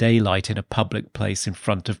done it in daylight in a public place in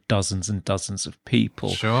front of dozens and dozens of people.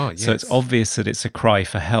 Sure, yes. So it's obvious that it's a cry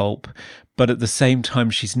for help. But at the same time,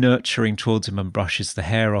 she's nurturing towards him and brushes the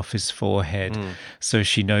hair off his forehead. So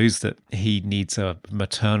she knows that he needs a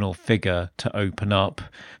maternal figure to open up,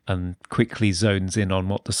 and quickly zones in on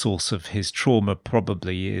what the source of his trauma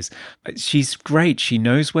probably is. She's great. She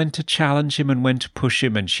knows when to challenge him and when to push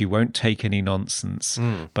him, and she won't take any nonsense.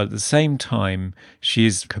 But at the same time, she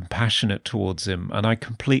is compassionate towards him, and I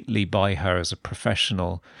completely buy her as a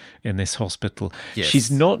professional in this hospital. Yes.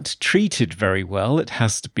 She's not treated very well, it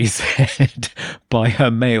has to be said, by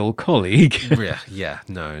her male colleague.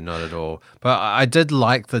 No, not at all. But I did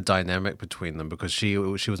like the dynamic between them because she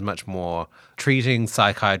was much more treating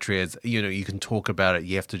psychiatry as, you can talk about it,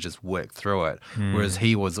 you have to just work through it. Whereas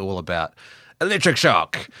he was all about electric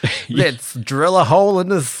shock. Let's drill a hole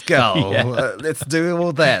in his skull. Let's do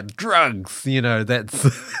all that. Drugs. That's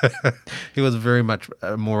he was very much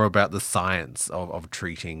more about the science of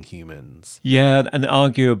treating humans. Yeah, and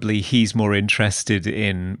arguably he's more interested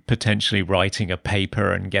in potentially writing a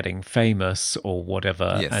paper and getting famous or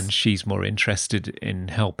whatever. Yes. And she's more interested in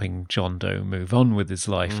helping John Doe move on with his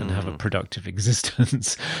life and have a productive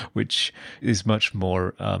existence, which is much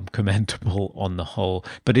more commendable on the whole.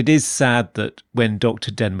 But it is sad that when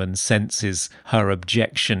Dr. Denman senses her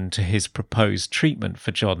objection to his proposed treatment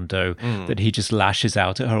for John Doe, that he just lashes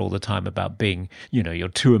out at her all the time about being, you're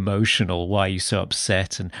too emotional, why are you so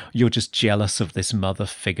upset? And you're just jealous of this mother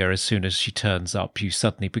figure. As soon as she turns up, you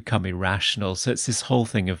suddenly become irrational. So it's this whole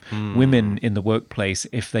thing of women in the workplace,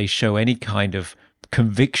 if they show any kind of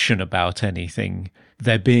conviction about anything,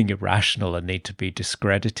 they're being irrational and need to be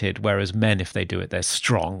discredited, whereas men, if they do it, they're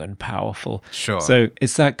strong and powerful. Sure. So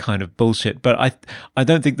it's that kind of bullshit. But I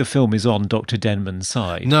don't think the film is on Dr. Denman's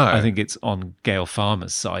side. No. I think it's on Gail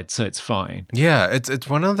Farmer's side, so it's fine. Yeah, it's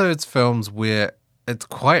one of those films where it's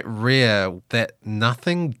quite rare that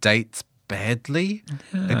nothing dates badly.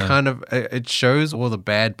 It shows all the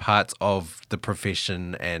bad parts of the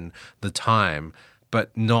profession and the time,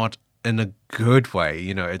 but not in a good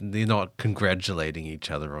way. They're not congratulating each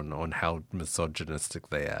other on how misogynistic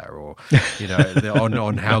they are, or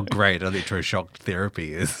on how great electroshock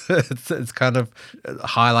therapy is. It's kind of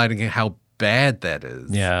highlighting how bad that is.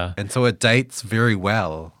 Yeah. And so it dates very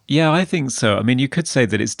well. Yeah, I think so. I mean, you could say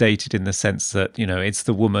that it's dated in the sense that, it's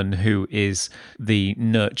the woman who is the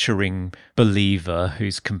nurturing believer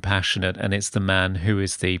who's compassionate, and it's the man who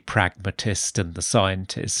is the pragmatist and the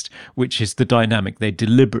scientist, which is the dynamic they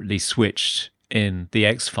deliberately switched in The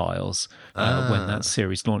X-Files when that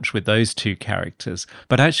series launched with those two characters.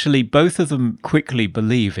 But actually, both of them quickly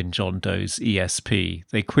believe in John Doe's ESP.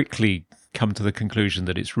 They quickly come to the conclusion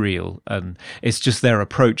that it's real, and it's just their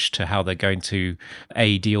approach to how they're going to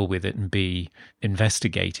A, deal with it, and B,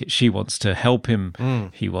 investigate it. She wants to help him.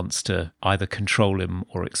 He wants to either control him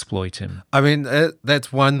or exploit him. I mean,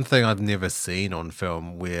 that's one thing I've never seen on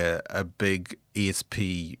film, where a big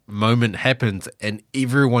ESP moment happens and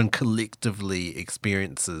everyone collectively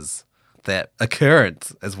experiences that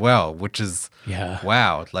occurrence as well, which is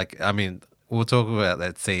wow. We'll talk about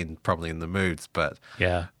that scene probably in the moods, but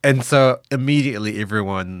yeah. And so immediately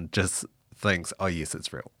everyone just thinks, oh yes,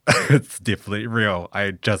 it's real. It's definitely real.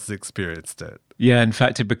 I just experienced it. Yeah, in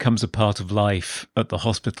fact, it becomes a part of life at the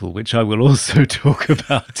hospital, which I will also talk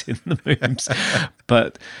about in the moods.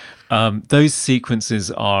 But Those sequences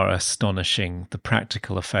are astonishing, the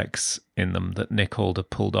practical effects in them that Nick Alder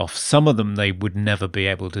pulled off. Some of them they would never be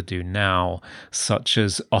able to do now, such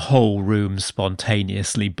as a whole room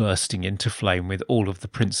spontaneously bursting into flame with all of the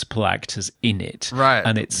principal actors in it. Right.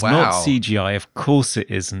 And it's Wow. not CGI. Of course it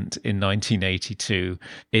isn't in 1982.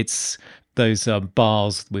 It's those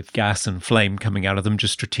bars with gas and flame coming out of them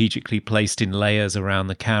just strategically placed in layers around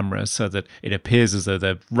the camera so that it appears as though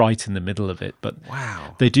they're right in the middle of it. But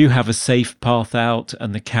Wow. they do have a safe path out,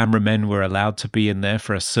 and the cameramen were allowed to be in there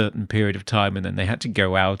for a certain period of time, and then they had to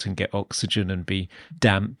go out and get oxygen and be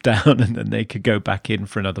damped down, and then they could go back in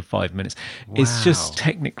for another 5 minutes. It's just Wow.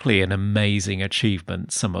 technically an amazing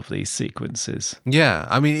achievement, some of these sequences. Yeah,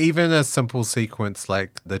 I mean, even a simple sequence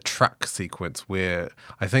like the truck sequence, where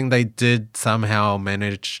I think they did somehow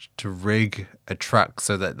manage to rig a truck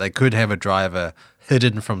so that they could have a driver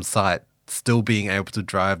hidden from sight, still being able to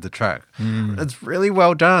drive the truck. It's really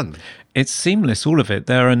well done. It's seamless, all of it.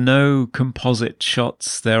 There are no composite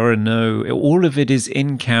shots. All of it is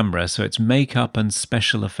in camera. So it's makeup and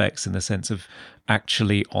special effects in the sense of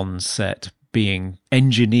actually on set being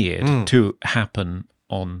engineered to happen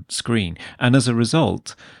on screen. And as a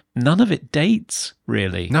result, none of it dates,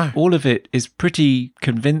 really. No. All of it is pretty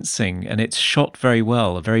convincing, and it's shot very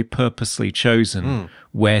well, very purposely chosen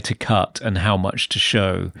where to cut and how much to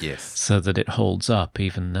show. Yes. So that it holds up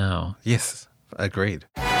even now. Yes, agreed.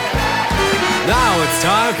 Now it's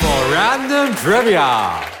time for Random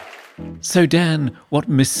Trivia. So, Dan, what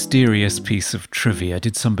mysterious piece of trivia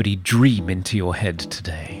did somebody dream into your head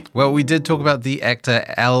today? Well, we did talk about the actor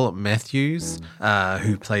Al Matthews,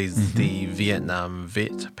 who plays the Vietnam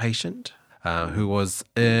vet patient, who was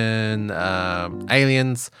in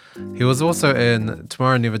Aliens. He was also in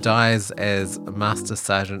Tomorrow Never Dies as Master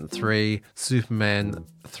Sergeant 3, Superman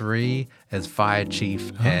 3 as Fire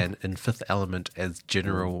Chief, and in Fifth Element as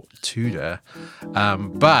General Tudor.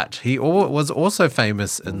 But he was also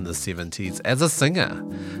famous in the 70s as a singer.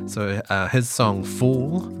 So his song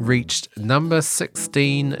Fool reached number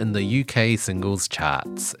 16 in the UK singles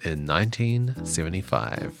charts in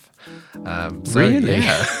 1975. Really?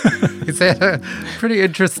 Yeah. He's had a pretty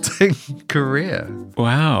interesting career.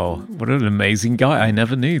 Wow, what an amazing guy. I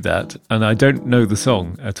never knew that. And I don't know the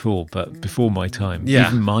song at all, but before my time, Yeah.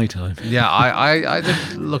 even my time. Yeah, I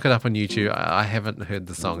did look it up on YouTube. I haven't heard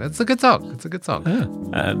the song. It's a good song. It's a good song.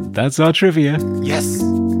 And that's our trivia. Yes.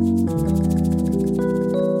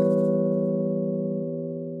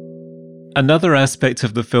 Another aspect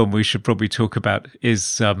of the film we should probably talk about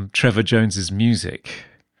is Trevor Jones's music.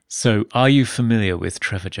 So, are you familiar with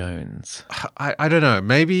Trevor Jones? I don't know.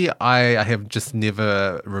 Maybe I have just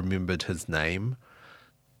never remembered his name.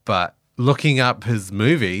 But looking up his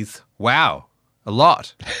movies, wow, a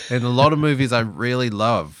lot. And a lot of movies I really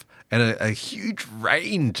love. And a huge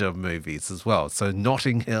range of movies as well. So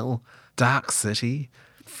Notting Hill, Dark City,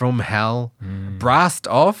 From Hell, Brassed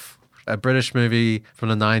Off, a British movie from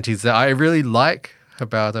the 90s that I really like,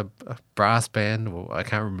 about a brass band. Well, I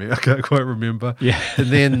can't quite remember. Yeah. And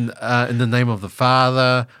then In the Name of the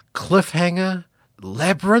Father, Cliffhanger,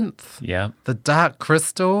 Labyrinth, Yeah. The Dark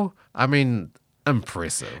Crystal. I mean,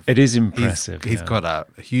 impressive. It is impressive. He's yeah. got a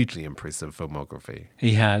hugely impressive filmography.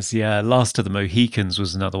 He has, yeah. Last of the Mohicans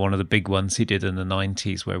was another one of the big ones he did in the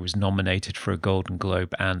 90s, where he was nominated for a Golden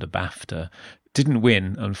Globe and a BAFTA. Didn't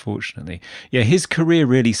win, unfortunately. Yeah, his career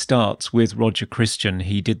really starts with Roger Christian.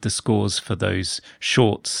 He did the scores for those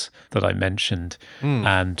shorts that I mentioned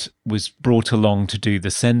and was brought along to do The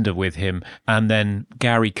Sender with him. And then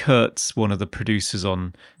Gary Kurtz, one of the producers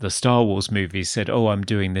on the Star Wars movies, said, "Oh, I'm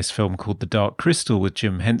doing this film called The Dark Crystal with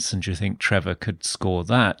Jim Henson. Do you think Trevor could score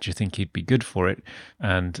that? Do you think he'd be good for it?"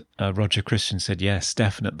 And Roger Christian said, "Yes,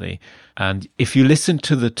 definitely." And if you listen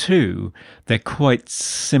to the two, they're quite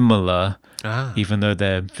similar. Even though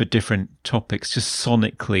they're for different topics, just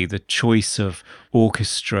sonically, the choice of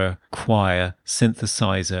orchestra, choir,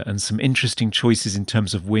 synthesizer, and some interesting choices in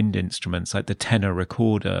terms of wind instruments, like the tenor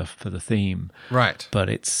recorder for the theme. Right. But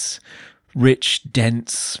it's rich,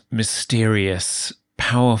 dense, mysterious,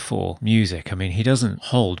 powerful music. I mean, he doesn't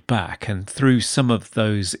hold back. And through some of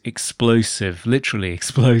those explosive, literally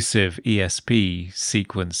explosive ESP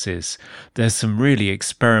sequences, there's some really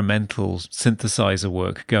experimental synthesizer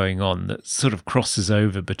work going on that sort of crosses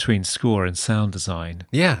over between score and sound design.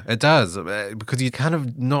 Yeah, it does. Because you're kind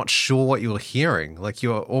of not sure what you're hearing. Like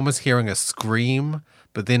you're almost hearing a scream,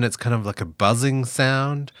 but then it's kind of like a buzzing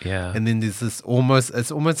sound. Yeah. And then there's this it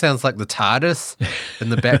almost sounds like the TARDIS in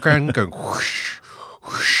the background going whoosh,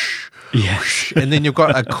 whoosh, Yes. And then you've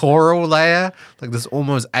got a choral layer, like this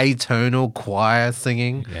almost atonal choir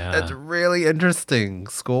singing. Yeah. It's really interesting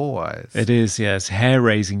score-wise. It is, yes,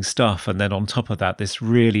 hair-raising stuff. And then on top of that, this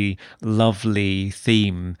really lovely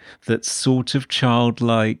theme that's sort of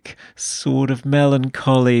childlike, sort of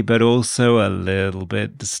melancholy, but also a little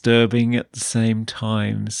bit disturbing at the same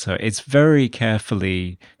time. So it's very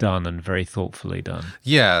carefully done and very thoughtfully done.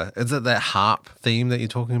 Yeah, is it that harp theme that you're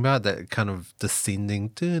talking about? That kind of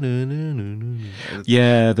descending.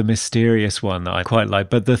 Yeah, the mysterious one that I quite like.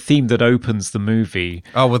 But the theme that opens the movie,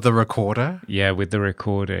 Oh, with the recorder? yeah, with the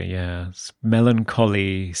recorder, yeah. It's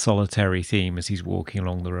melancholy, solitary theme as he's walking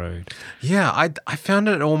along the road. Yeah, I found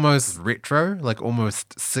it almost retro, like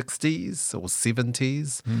almost 60s or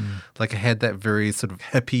 70s. Like it had that very sort of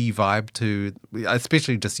hippie vibe to,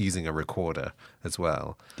 especially just using a recorder as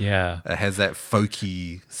well. Yeah. It has that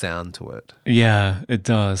folky sound to it. Yeah, it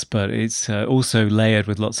does, but it's also layered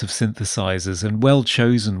with lots of synthesizers and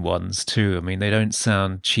well-chosen ones too. I mean, they don't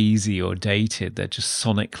sound cheesy or dated. They're just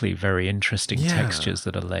sonically very interesting Yeah. textures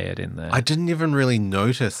that are layered in there. I didn't even really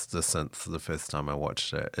notice the synths the first time I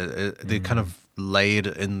watched it. They're kind of layered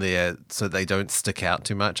in there so they don't stick out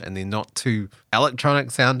too much and they're not too electronic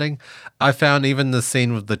sounding. I found even the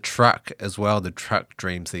scene with the truck as well, the truck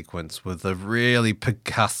dream sequence with a really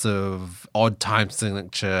percussive, odd time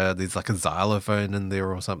signature. There's like a xylophone in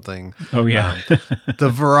there or something. Oh, yeah. The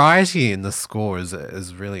variety in the score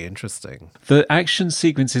is really interesting. The action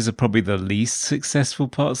sequences are probably the least successful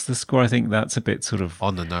parts of the score. I think that's a bit sort of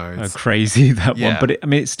On the nose. crazy, that one. Yeah. But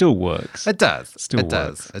it still works. It does. Still it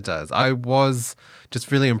works. does. It does. I was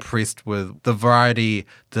just really impressed with the variety,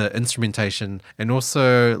 the instrumentation, and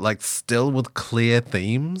also like still with clear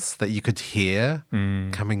themes that you could hear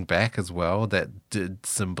coming back as well that did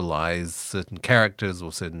symbolize certain characters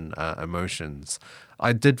or certain emotions.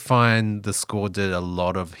 I did find the score did a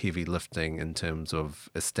lot of heavy lifting in terms of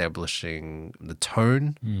establishing the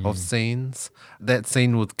tone of scenes. That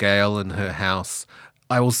scene with Gail in her house,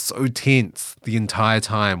 I was so tense the entire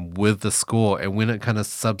time with the score, and when it kind of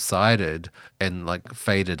subsided and like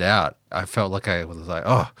faded out, I felt like I was like,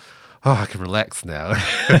 oh, I can relax now.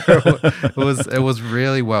 it was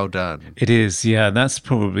really well done. It is, yeah. That's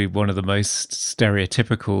probably one of the most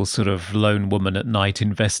stereotypical sort of lone woman at night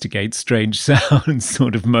investigates strange sounds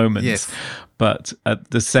sort of moments. Yes. But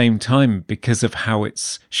at the same time, because of how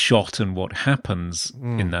it's shot and what happens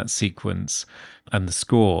in that sequence and the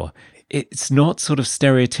score, it's not sort of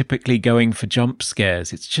stereotypically going for jump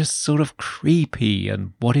scares. It's just sort of creepy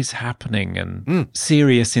and what is happening and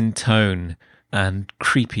serious in tone and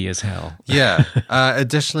creepy as hell. Yeah.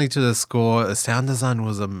 Additionally to the score, the sound design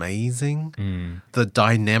was amazing. The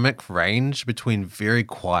dynamic range between very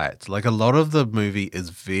quiet, like a lot of the movie is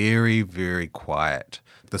very, very quiet.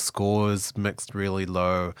 The score is mixed really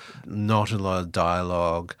low, not a lot of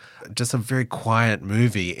dialogue, just a very quiet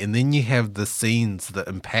movie. And then you have the scenes, the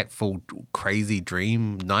impactful, crazy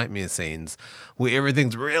dream nightmare scenes where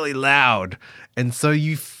everything's really loud. And so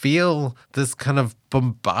you feel this kind of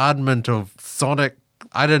bombardment of sonic,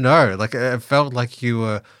 I don't know, like it felt like you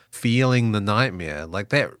were feeling the nightmare. Like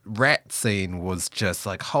that rat scene was just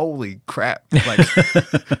like, holy crap,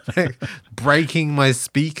 like breaking my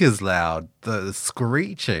speakers loud, the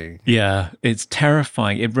screeching. Yeah, it's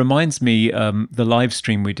terrifying. It reminds me the live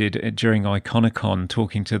stream we did during Iconicon,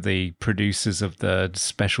 talking to the producers of the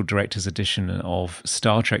special director's edition of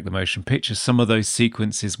Star Trek The Motion Picture. Some of those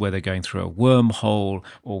sequences where they're going through a wormhole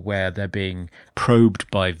or where they're being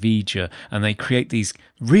probed by V'Ger, and they create these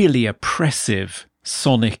really oppressive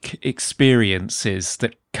sonic experiences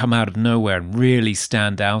that come out of nowhere and really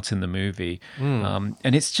stand out in the movie. And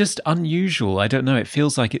it's just unusual. I don't know. It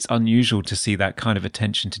feels like it's unusual to see that kind of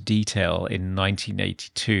attention to detail in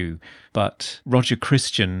 1982. But Roger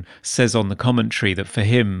Christian says on the commentary that for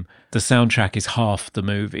him, the soundtrack is half the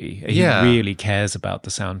movie. He really cares about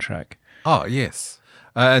the soundtrack. Oh, yes.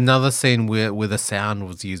 Another scene where the sound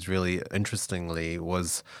was used really interestingly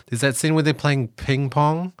was there's that scene where they're playing ping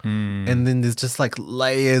pong and then there's just like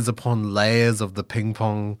layers upon layers of the ping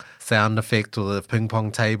pong sound effect or the ping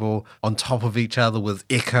pong table on top of each other with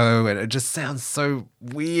echo, and it just sounds so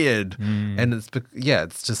weird. And it's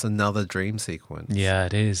just another dream sequence. Yeah,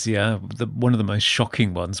 it is. Yeah, one of the most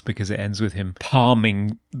shocking ones because it ends with him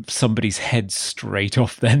palming somebody's head straight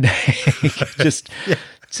off their neck. just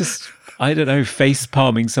I don't know, face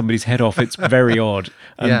palming somebody's head off. It's very odd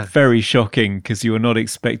and very shocking because you were not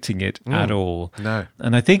expecting it at all. No.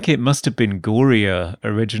 And I think it must have been gorier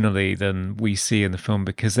originally than we see in the film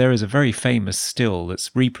because there is a very famous still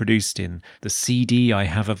that's reproduced in the CD I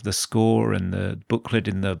have of the score and the booklet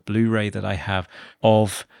in the Blu-ray that I have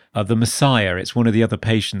of the Messiah, it's one of the other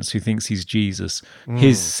patients who thinks he's Jesus,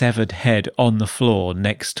 his severed head on the floor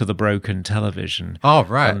next to the broken television. Oh,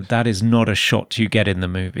 right. And that is not a shot you get in the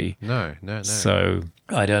movie. No. So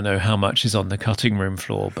I don't know how much is on the cutting room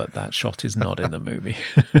floor, but that shot is not in the movie.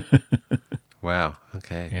 Wow.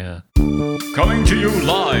 Okay. Yeah. Coming to you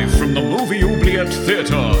live from the Movie Oubliette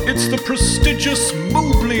Theatre, it's the prestigious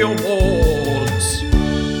Mobley Awards.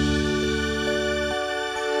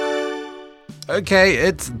 Okay,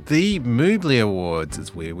 it's the Mobley Awards.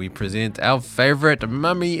 It's where we present our favorite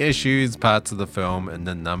mummy issues parts of the film in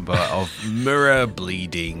the number of mirror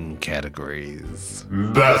bleeding categories.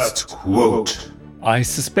 Best quote. I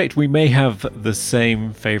suspect we may have the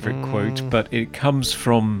same favourite quote, but it comes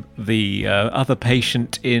from the other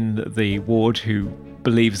patient in the ward who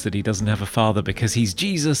believes that he doesn't have a father because he's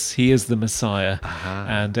Jesus, he is the Messiah.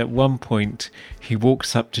 And at one point, he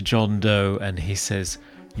walks up to John Doe and he says,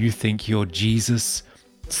 "You think you're Jesus?"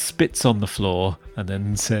 Spits on the floor and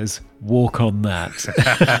then says, "Walk on that."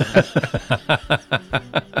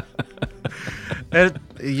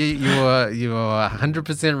 You are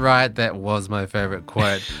 100% right. That was my favorite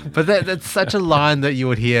quote. But that's such a line that you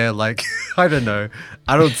would hear, like, I don't know,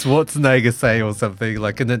 Arnold Schwarzenegger say or something,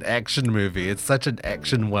 like in an action movie. It's such an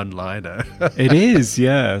action one-liner. It is,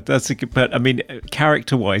 yeah. But I mean,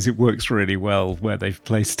 character-wise, it works really well where they've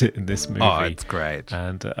placed it in this movie. Oh, it's great.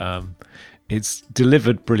 And it's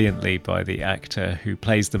delivered brilliantly by the actor who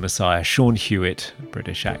plays the Messiah, Sean Hewitt, a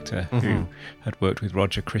British actor who had worked with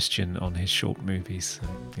Roger Christian on his short movies. So,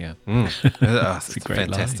 yeah. It's a great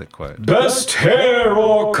fantastic quote. Best hair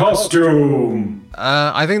or costume.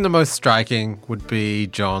 I think the most striking would be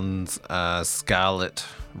John's scarlet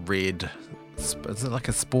red. Is it like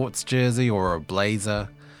a sports jersey or a blazer?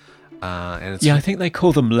 And it's I think they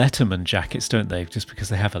call them Letterman jackets, don't they? Just because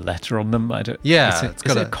they have a letter on them. I don't. Yeah, is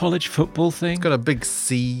it a college football thing? It's got a big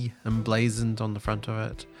C emblazoned on the front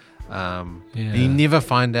of it. Yeah. You never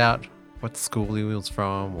find out what school he was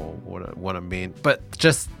from or what it meant. But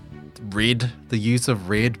just red, the use of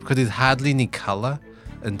red, because there's hardly any color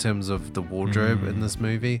in terms of the wardrobe in this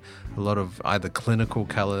movie. A lot of either clinical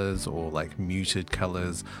colors or like muted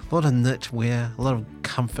colors. A lot of knitwear, a lot of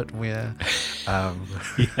comfort wear.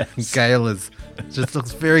 Gail just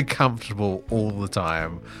looks very comfortable all the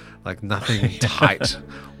time. Like nothing tight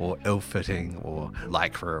or ill-fitting or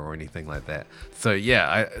lycra or anything like that. So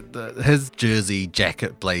yeah, his jersey,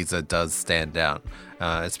 jacket, blazer does stand out,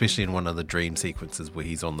 especially in one of the dream sequences where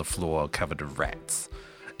he's on the floor covered in rats.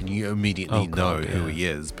 And you immediately know who he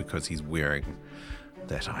is because he's wearing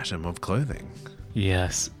that item of clothing.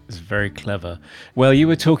 Yes, it's very clever. Well, you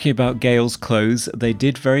were talking about Gail's clothes. They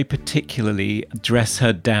did very particularly dress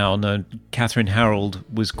her down, and Catherine Harold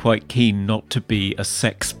was quite keen not to be a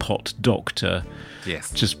sex pot doctor.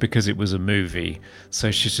 Yes. Just because it was a movie. So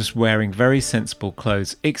she's just wearing very sensible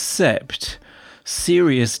clothes, except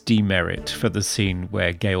serious demerit for the scene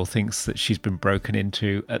where Gail thinks that she's been broken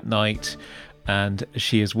into at night. And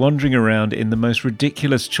she is wandering around in the most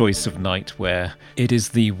ridiculous choice of nightwear. It is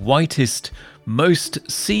the whitest, most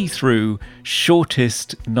see-through,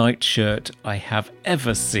 shortest nightshirt I have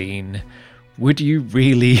ever seen. Would you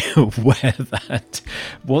really wear that?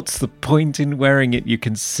 What's the point in wearing it? You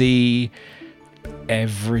can see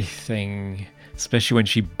everything, especially when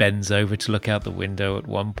she bends over to look out the window at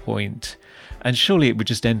one point. And surely it would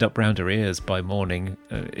just end up round her ears by morning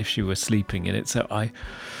if she were sleeping in it. So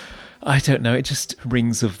I don't know, it just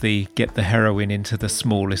rings of the get the heroine into the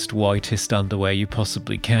smallest, whitest underwear you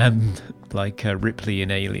possibly can, like Ripley in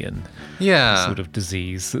Alien. Yeah. Sort of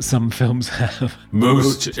disease that some films have.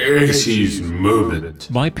 Most 80s moment.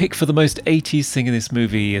 My pick for the most 80s thing in this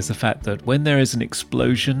movie is the fact that when there is an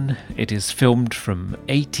explosion, it is filmed from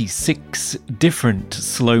 86 different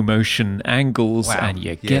slow motion angles, and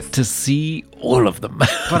you get to see all of them.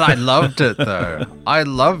 But I loved it, though. I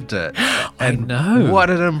loved it. And I know. What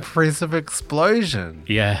an impressive explosion.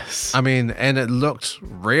 Yes. I mean, and it looked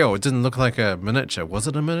real. It didn't look like a miniature. Was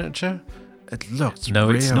it a miniature? It looked No,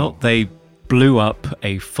 real. it's not. They blew up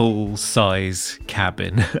a full-size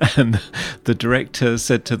cabin, and the director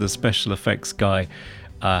said to the special effects guy,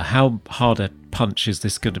 how hard a punch is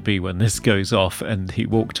this going to be when this goes off? And he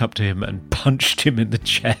walked up to him and punched him in the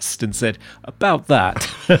chest and said, about that.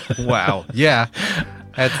 Wow. Yeah,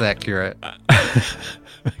 that's accurate.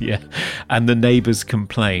 Yeah. And the neighbours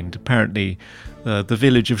complained. Apparently, the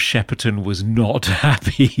village of Shepperton was not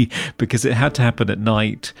happy because it had to happen at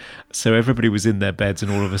night. So everybody was in their beds,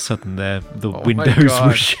 and all of a sudden the windows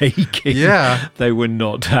were shaking. Yeah. They were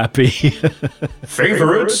not happy.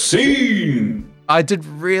 Favorite scene. I did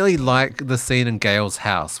really like the scene in Gail's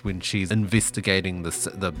house when she's investigating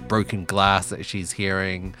the broken glass that she's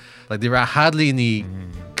hearing. Like, there are hardly any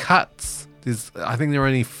cuts. I think there are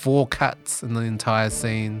only 4 cuts in the entire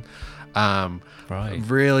scene. Right.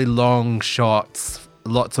 Really long shots,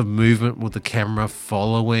 lots of movement with the camera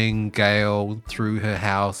following Gail through her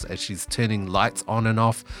house as she's turning lights on and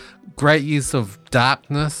off. Great use of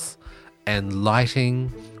darkness and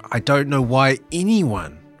lighting. I don't know why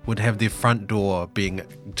anyone would have their front door being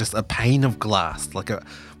just a pane of glass.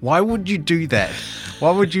 Why would you do that? Why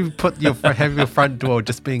would you have your front door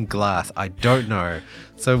just being glass? I don't know.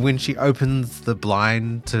 So when she opens the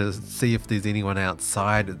blind to see if there's anyone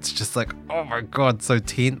outside, it's just like, oh my God, so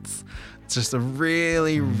tense. It's just a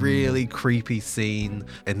really, really creepy scene.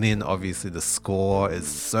 And then obviously the score is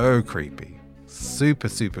so creepy. Super,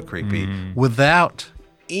 super creepy. Without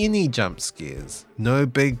any jump scares. No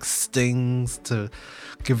big stings to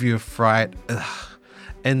give you a fright. Ugh.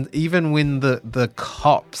 And even when the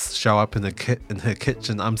cops show up in her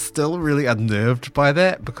kitchen, I'm still really unnerved by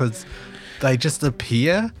that because they just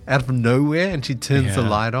appear out of nowhere and she turns the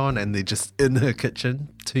light on and they're just in her kitchen,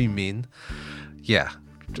 2 men. Yeah,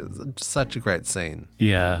 just such a great scene.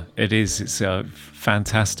 Yeah, it is. It's a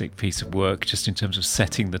fantastic piece of work just in terms of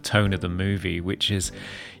setting the tone of the movie, which is,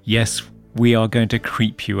 yes, we are going to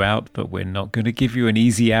creep you out, but we're not going to give you an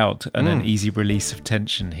easy out and an easy release of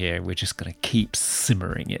tension here. We're just going to keep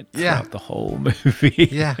simmering it throughout the whole movie.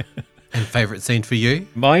 Yeah. And favourite scene for you?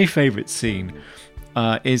 My favourite scene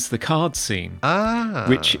is the card scene,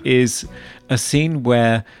 which is a scene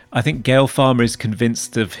where I think Gail Farmer is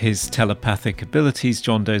convinced of his telepathic abilities,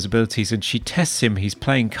 John Doe's abilities, and she tests him. He's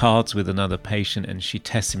playing cards with another patient, and she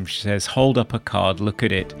tests him. She says, hold up a card, look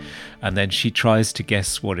at it, and then she tries to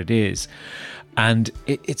guess what it is. And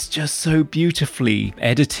it's just so beautifully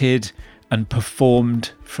edited and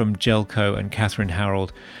performed from Jelko and Catherine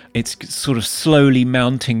Harold. It's sort of slowly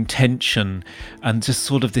mounting tension and just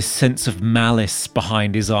sort of this sense of malice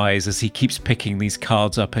behind his eyes as he keeps picking these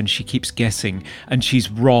cards up and she keeps guessing, and she's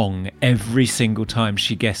wrong every single time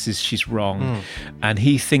she guesses she's wrong. And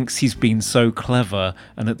he thinks he's been so clever,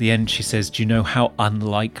 and at the end she says, do you know how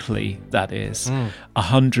unlikely that is?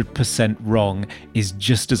 100% wrong is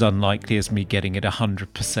just as unlikely as me getting it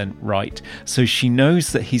 100% right. So she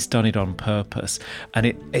knows that he's done it on purpose, and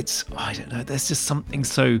it's I don't know, there's just something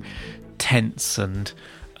so tense and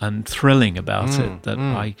thrilling about it that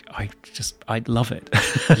I love it.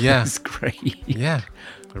 Yeah. It's great. Yeah,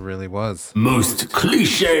 it really was. Most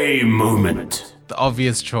cliche moment. The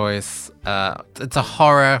obvious choice. It's a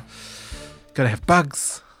horror. You gotta have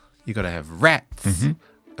bugs. You gotta have rats.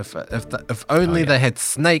 If only they had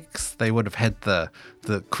snakes, they would have had the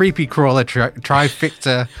creepy crawler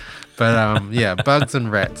trifecta. But bugs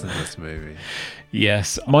and rats in this movie.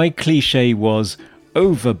 Yes, my cliche was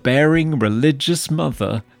overbearing religious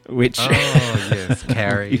mother, which yes,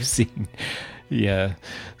 Carrie. you've seen,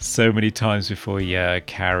 so many times before.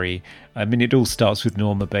 Carrie. I mean, it all starts with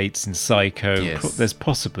Norma Bates in Psycho. Yes. There's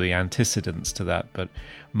possibly antecedents to that, but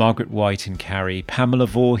Margaret White in Carrie, Pamela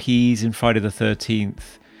Voorhees in Friday the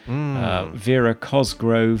 13th, Vera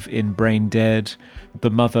Cosgrove in Brain Dead, the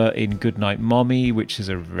mother in Goodnight Mommy, which is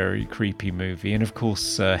a very creepy movie, and of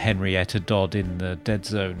course Henrietta Dodd in The Dead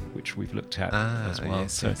Zone, which we've looked at as well.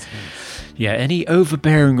 Any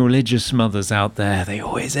overbearing religious mothers out there, they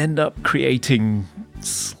always end up creating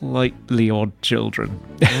slightly odd children,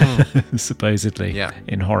 supposedly,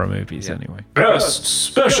 in horror movies anyway. Best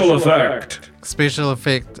special effect. Special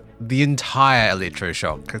effect, the entire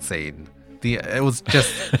electroshock scene. It was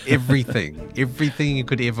just everything you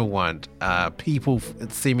could ever want. People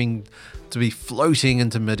seeming to be floating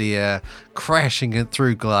into midair, crashing it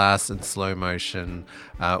through glass in slow motion,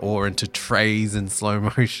 or into trays in slow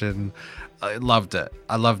motion. I loved it.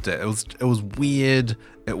 It was weird.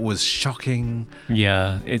 It was shocking.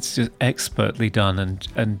 Yeah, it's just expertly done,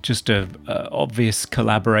 and just a obvious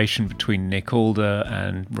collaboration between Nick Alder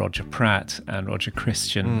and Roger Pratt and Roger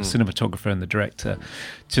Christian, cinematographer and the director,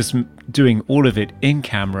 just doing all of it in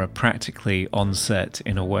camera, practically on set,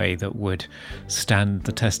 in a way that would stand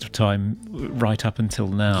the test of time right up until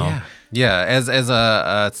now. Yeah. As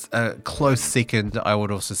a close second, I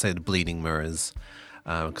would also say the Bleeding Mirrors.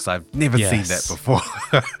 Because I've never seen that before.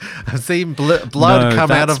 I've seen blood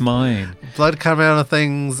come out of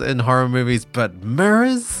things in horror movies, but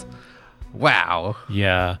mirrors? Wow.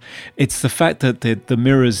 Yeah. It's the fact that the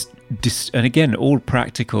mirrors and again, all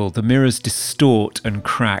practical. The mirrors distort and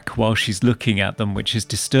crack while she's looking at them, which is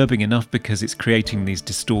disturbing enough because it's creating these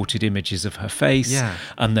distorted images of her face,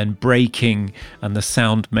 and then breaking, and the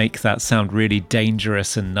sound make that sound really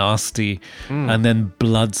dangerous and nasty, and then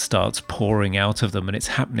blood starts pouring out of them, and it's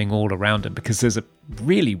happening all around her because there's a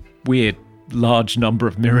really weird large number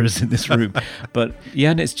of mirrors in this room. But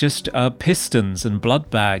yeah, and it's just pistons and blood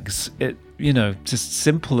bags. It, just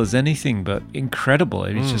simple as anything, but incredible.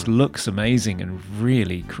 It just looks amazing and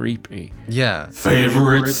really creepy. Yeah.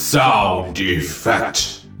 Favorite sound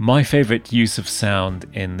effect? My favorite use of sound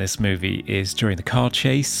in this movie is during the car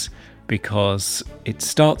chase, because it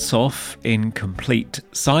starts off in complete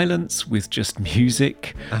silence with just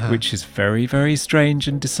music, which is very, very strange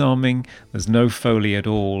and disarming. There's no Foley at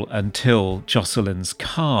all until Jocelyn's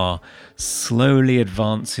car slowly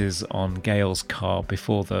advances on Gail's car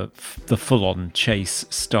before the full-on chase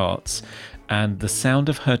starts. And the sound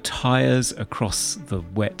of her tires across the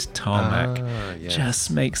wet tarmac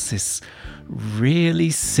just makes this really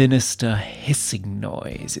sinister hissing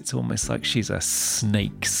noise. It's almost like she's a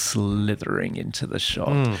snake slithering into the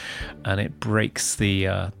shot, and it breaks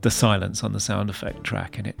the silence on the sound effect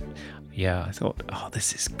track. And I thought, oh,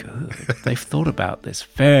 this is good. They've thought about this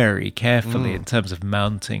very carefully in terms of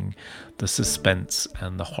mounting the suspense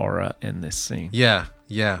and the horror in this scene. Yeah,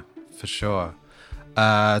 for sure.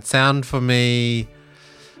 Sound for me,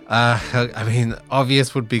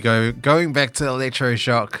 obvious would be going back to the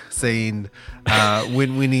electroshock scene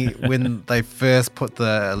when they first put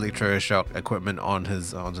the electroshock equipment on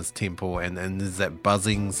his temple, and there's that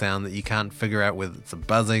buzzing sound that you can't figure out whether it's a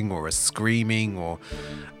buzzing or a screaming, or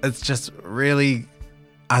it's just really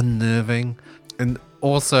unnerving. And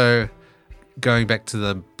also going back to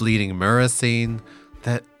the bleeding mirror scene,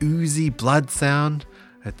 that oozy blood sound.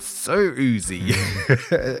 It's so oozy.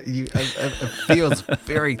 It feels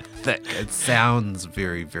very thick. It sounds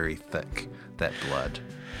very, very thick, that blood.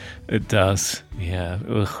 It does, yeah.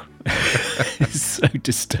 Ugh. It's so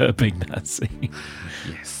disturbing, that scene.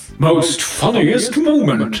 Yes. Most funniest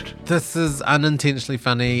moment? This is unintentionally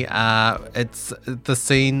funny. It's the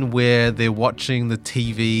scene where they're watching the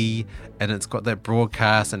TV and it's got that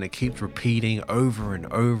broadcast and it keeps repeating over and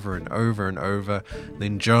over and over and over.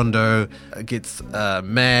 Then John Doe gets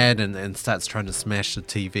mad and starts trying to smash the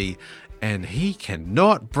TV. And he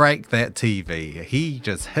cannot break that TV. He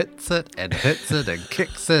just hits it and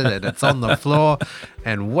kicks it, and it's on the floor.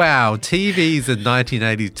 And wow, TVs in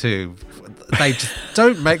 1982, they just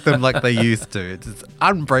don't make them like they used to. It's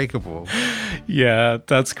unbreakable. Yeah,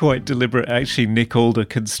 that's quite deliberate. Actually, Nick Alder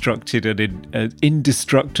constructed an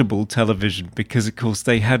indestructible television because, of course,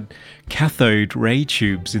 they had cathode ray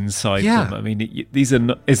tubes inside them. I mean,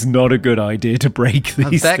 it's not a good idea to break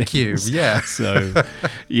these vacuum, things. yeah. So,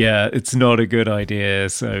 yeah, it's not a good idea.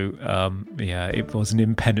 So, it was an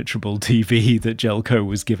impenetrable TV that Jelko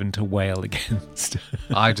was given to wail against.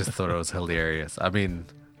 I just thought it was hilarious. I mean,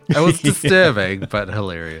 it was disturbing, but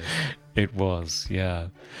hilarious. It was, yeah.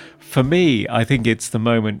 For me, I think it's the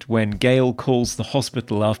moment when Gail calls the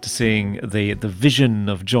hospital after seeing the vision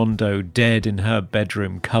of John Doe dead in her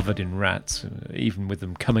bedroom covered in rats, even with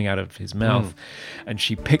them coming out of his mouth. And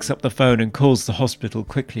she picks up the phone and calls the hospital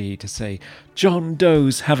quickly to say, John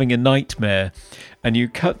Doe's having a nightmare. And you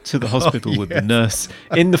cut to the hospital with the nurse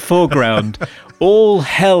in the foreground. All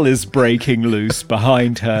hell is breaking loose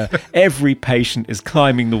behind her. Every patient is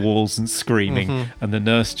climbing the walls and screaming. And the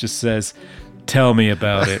nurse just says, tell me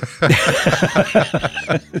about it.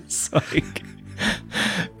 It's like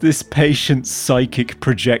this patient's psychic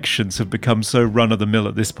projections have become so run-of-the-mill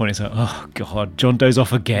at this point. It's like, oh, God, John Doe's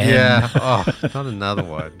off again. Yeah, not another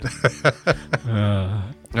one.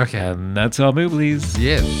 Okay. And that's our movies.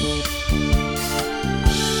 Yes.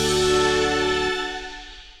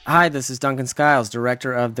 Hi, this is Duncan Skiles,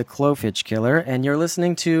 director of The Clofitch Killer, and you're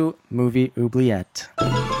listening to Movie Oubliette.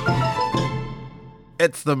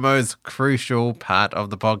 It's the most crucial part of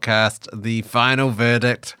the podcast, the final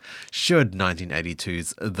verdict. Should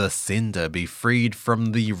 1982's The Sender be freed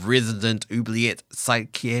from the resident oubliette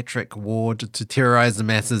psychiatric ward to terrorize the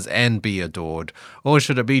masses and be adored? Or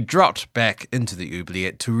should it be dropped back into the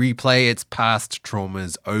oubliette to replay its past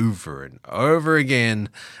traumas over and over again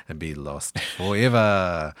and be lost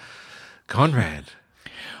forever? Conrad.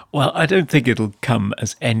 Well, I don't think it'll come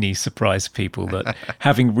as any surprise to people that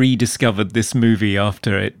having rediscovered this movie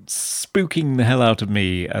after it spooking the hell out of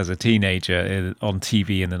me as a teenager on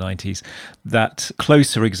TV in the 90s, that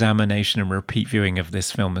closer examination and repeat viewing of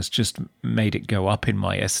this film has just made it go up in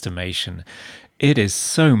my estimation. It is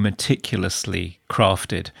so meticulously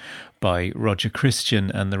crafted. by Roger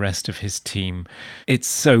Christian and the rest of his team. It's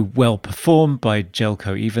so well performed by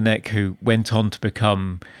Jelko Ivanek, who went on to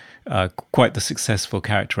become quite the successful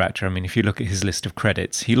character actor. I mean, if you look at his list of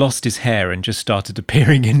credits, he lost his hair and just started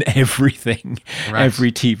appearing in everything,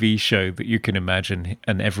 every TV show that you can imagine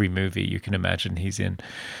and every movie you can imagine he's in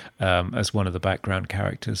as one of the background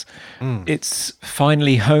characters. It's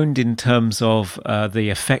finely honed in terms of the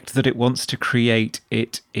effect that it wants to create.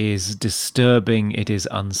 It is disturbing, it is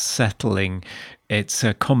unsettling. It's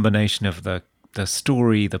a combination of the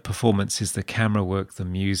story, the performances, the camera work, the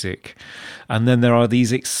music. And then there are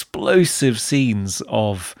these explosive scenes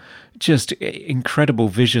of just incredible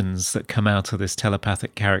visions that come out of this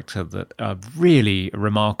telepathic character that are really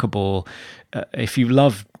remarkable. If you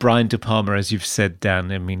love Brian De Palma, as you've said,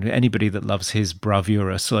 Dan, I mean, anybody that loves his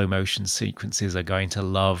bravura slow motion sequences are going to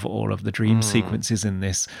love all of the dream sequences in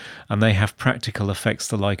this. And they have practical effects,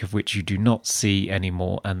 the like of which you do not see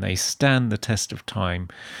anymore. And they stand the test of time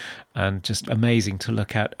and just amazing to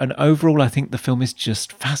look at. And overall, I think the film is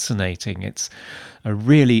just fascinating. It's a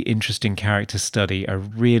really interesting character study, a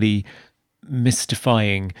really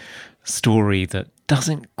mystifying story that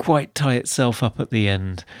doesn't quite tie itself up at the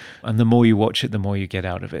end. And the more you watch it, the more you get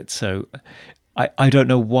out of it. So I don't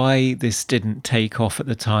know why this didn't take off at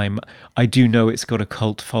the time. I do know it's got a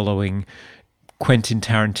cult following. Quentin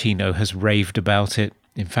Tarantino has raved about it.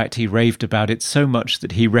 In fact, he raved about it so much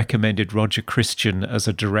that he recommended Roger Christian as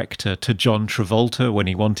a director to John Travolta when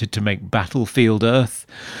he wanted to make Battlefield Earth.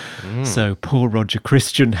 So poor Roger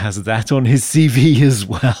Christian has that on his CV as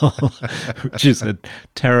well, which is a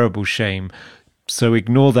terrible shame. So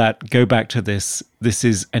ignore that. Go back to this. This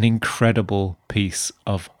is an incredible piece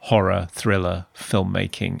of horror thriller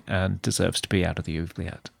filmmaking and deserves to be out of the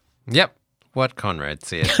oubliette. Yep. What Conrad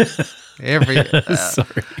said.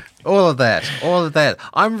 Sorry. All of that.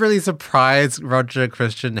 I'm really surprised Roger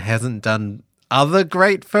Christian hasn't done other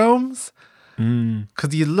great films.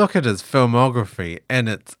 Because you look at his filmography and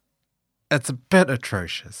it's a bit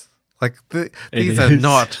atrocious. Like these are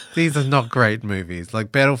not great movies.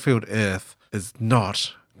 Like Battlefield Earth is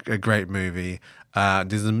not a great movie.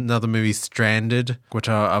 There's another movie, Stranded, which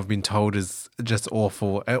I've been told is just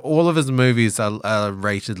awful. All of his movies are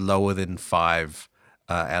rated lower than 5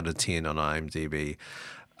 out of 10 on IMDb.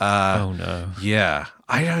 Oh, no. Yeah.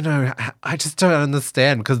 I don't know. I just don't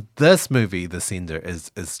understand, because this movie, The Sender,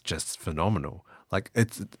 is just phenomenal. Like,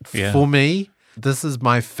 for me, this is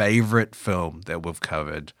my favorite film that we've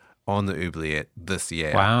covered on the Oubliette this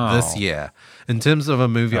year. Wow. This year. In terms of a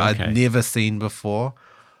movie Okay. I'd never seen before,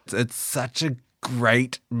 it's such a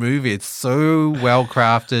great movie. It's so well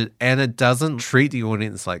crafted, and it doesn't treat the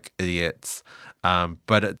audience like idiots,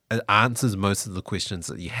 but it answers most of the questions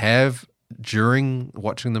that you have during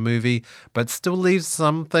watching the movie, but still leaves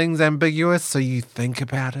some things ambiguous, so you think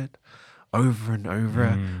about it over and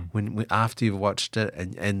over when after you've watched it,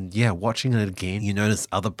 and watching it again, you notice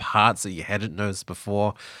other parts that you hadn't noticed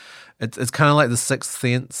before. It's kind of like The Sixth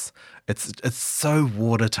Sense. It's so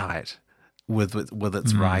watertight with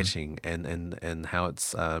its writing and how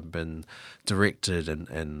it's been directed,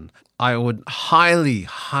 and I would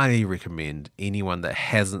highly recommend anyone that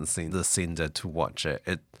hasn't seen The Sender to watch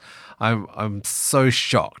it. I'm so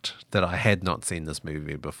shocked that I had not seen this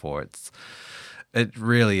movie before. It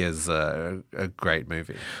really is a great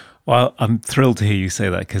movie. Well, I'm thrilled to hear you say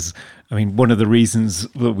that, because, I mean, one of the reasons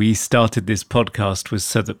that we started this podcast was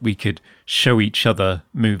so that we could show each other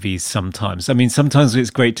movies sometimes. I mean, sometimes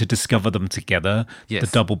it's great to discover them together, Yes.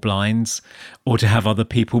 the double blinds, or to have other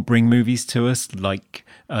people bring movies to us, like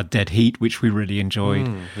Dead Heat, which we really enjoyed.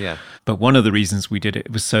 Yeah. But one of the reasons we did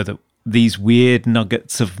it was so that these weird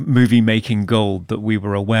nuggets of movie-making gold that we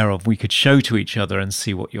were aware of, we could show to each other and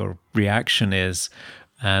see what your reaction is.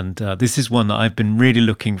 And this is one that I've been really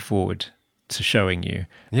looking forward to showing you.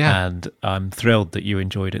 Yeah. And I'm thrilled that you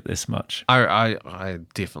enjoyed it this much. I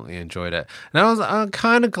definitely enjoyed it. And I'm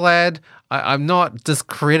kind of glad. I'm not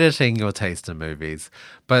discrediting your taste in movies,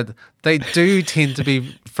 but they do tend to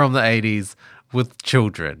be from the 80s with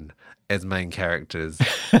children as main characters.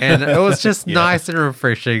 And it was just nice and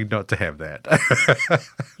refreshing not to have that.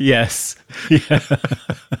 Yes. Yeah.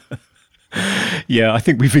 Yeah, I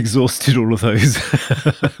think we've exhausted all of those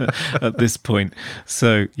at this point.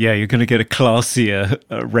 So, yeah, you're going to get a classier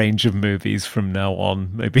range of movies from now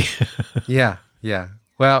on, maybe. Yeah.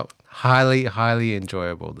 Well, highly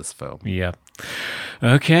enjoyable, this film. Yeah.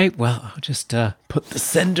 Okay, well, I'll just put the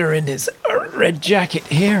sender in his red jacket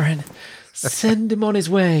here and send him on his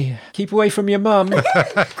way. Keep away from your mum. Work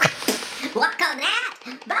on that.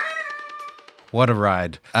 Bye. What a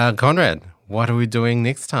ride. Conrad, what are we doing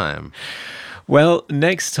next time? Well,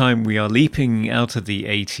 next time we are leaping out of the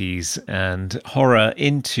 80s and horror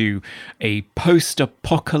into a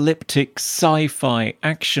post-apocalyptic sci-fi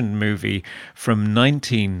action movie from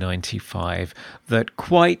 1995 that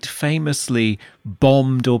quite famously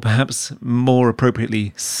bombed, or perhaps more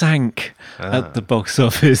appropriately sank at the box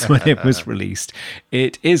office when it was released.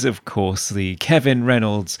 It is, of course, the Kevin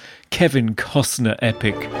Reynolds, Kevin Costner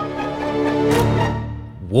epic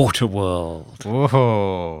Waterworld.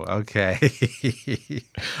 Whoa, okay.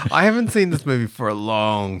 I haven't seen this movie for a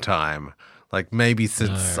long time, like maybe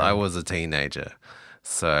since I was a teenager.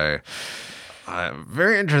 So I'm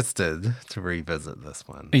very interested to revisit this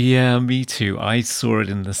one. Yeah, me too. I saw it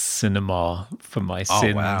in the cinema for my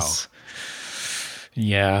sins. Wow.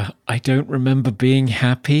 Yeah, I don't remember being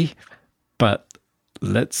happy, but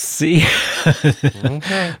let's see.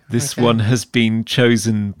 Okay. This one has been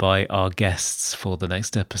chosen by our guests for the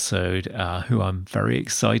next episode, who I'm very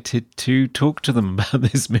excited to talk to them about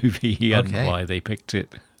this movie and why they picked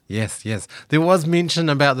it. Yes, yes. There was mention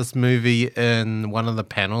about this movie in one of the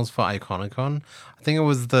panels for Iconicon. I think it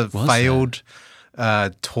was the failed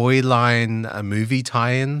toy line movie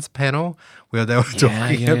tie-ins panel, where they were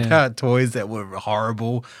talking about toys that were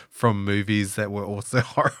horrible from movies that were also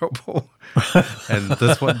horrible. And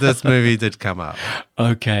this movie did come up.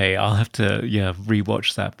 Okay, I'll have to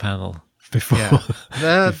rewatch that panel before,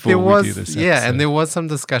 There was, we do this and episode. there was some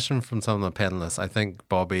discussion from some of the panelists. I think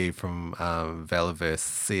Bobby from Valaverse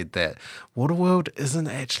said that Waterworld isn't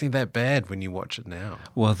actually that bad when you watch it now.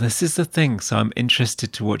 Well, this is the thing. So I'm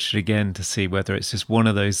interested to watch it again to see whether it's just one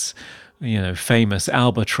of those, famous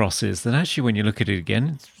albatrosses that actually, when you look at it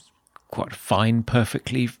again, it's quite a fine,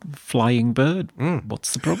 perfectly flying bird.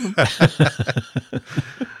 What's the problem?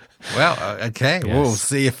 Well, okay. Yes. We'll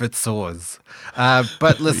see if it soars.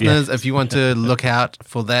 But listeners, if you want to look out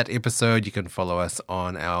for that episode, you can follow us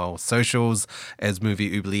on our socials as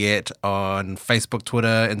Movie Oubliette on Facebook,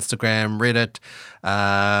 Twitter, Instagram, Reddit.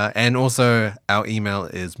 And also our email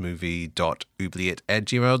is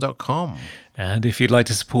movie.oubliette@gmail.com. And if you'd like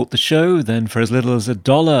to support the show, then for as little as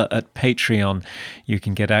 $1 at Patreon, you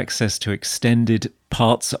can get access to extended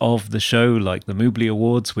parts of the show, like the Moobly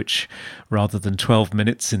Awards, which rather than 12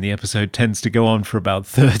 minutes in the episode tends to go on for about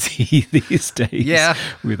 30 these days. Yeah.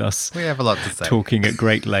 With us We have a lot to say. talking at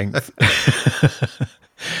great length.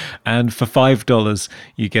 And for $5,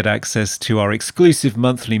 you get access to our exclusive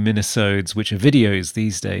monthly minisodes, which are videos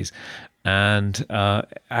these days, and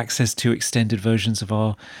access to extended versions of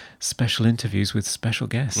our special interviews with special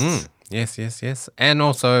guests. Yes, yes, yes. And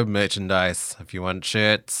also merchandise. If you want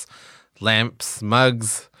shirts, lamps,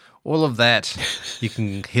 mugs, all of that, you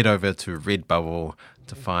can head over to Redbubble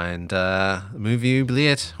to find Movie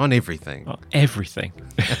Oubliette on everything. Everything.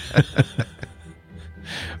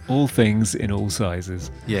 All things in all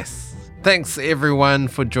sizes. Yes. Thanks everyone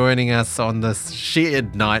for joining us on this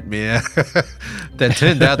shared nightmare that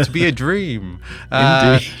turned out to be a dream.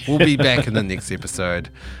 Indeed. We'll be back in the next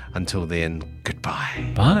episode. Until then,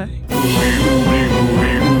 goodbye. Bye.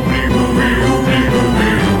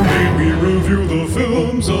 We review the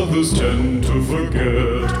films others tend to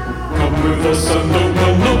forget. Come with us and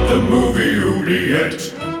open up the movie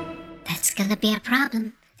Oubliette. That's gonna be a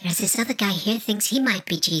problem. There's this other guy here thinks he might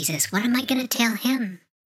be Jesus. What am I gonna tell him?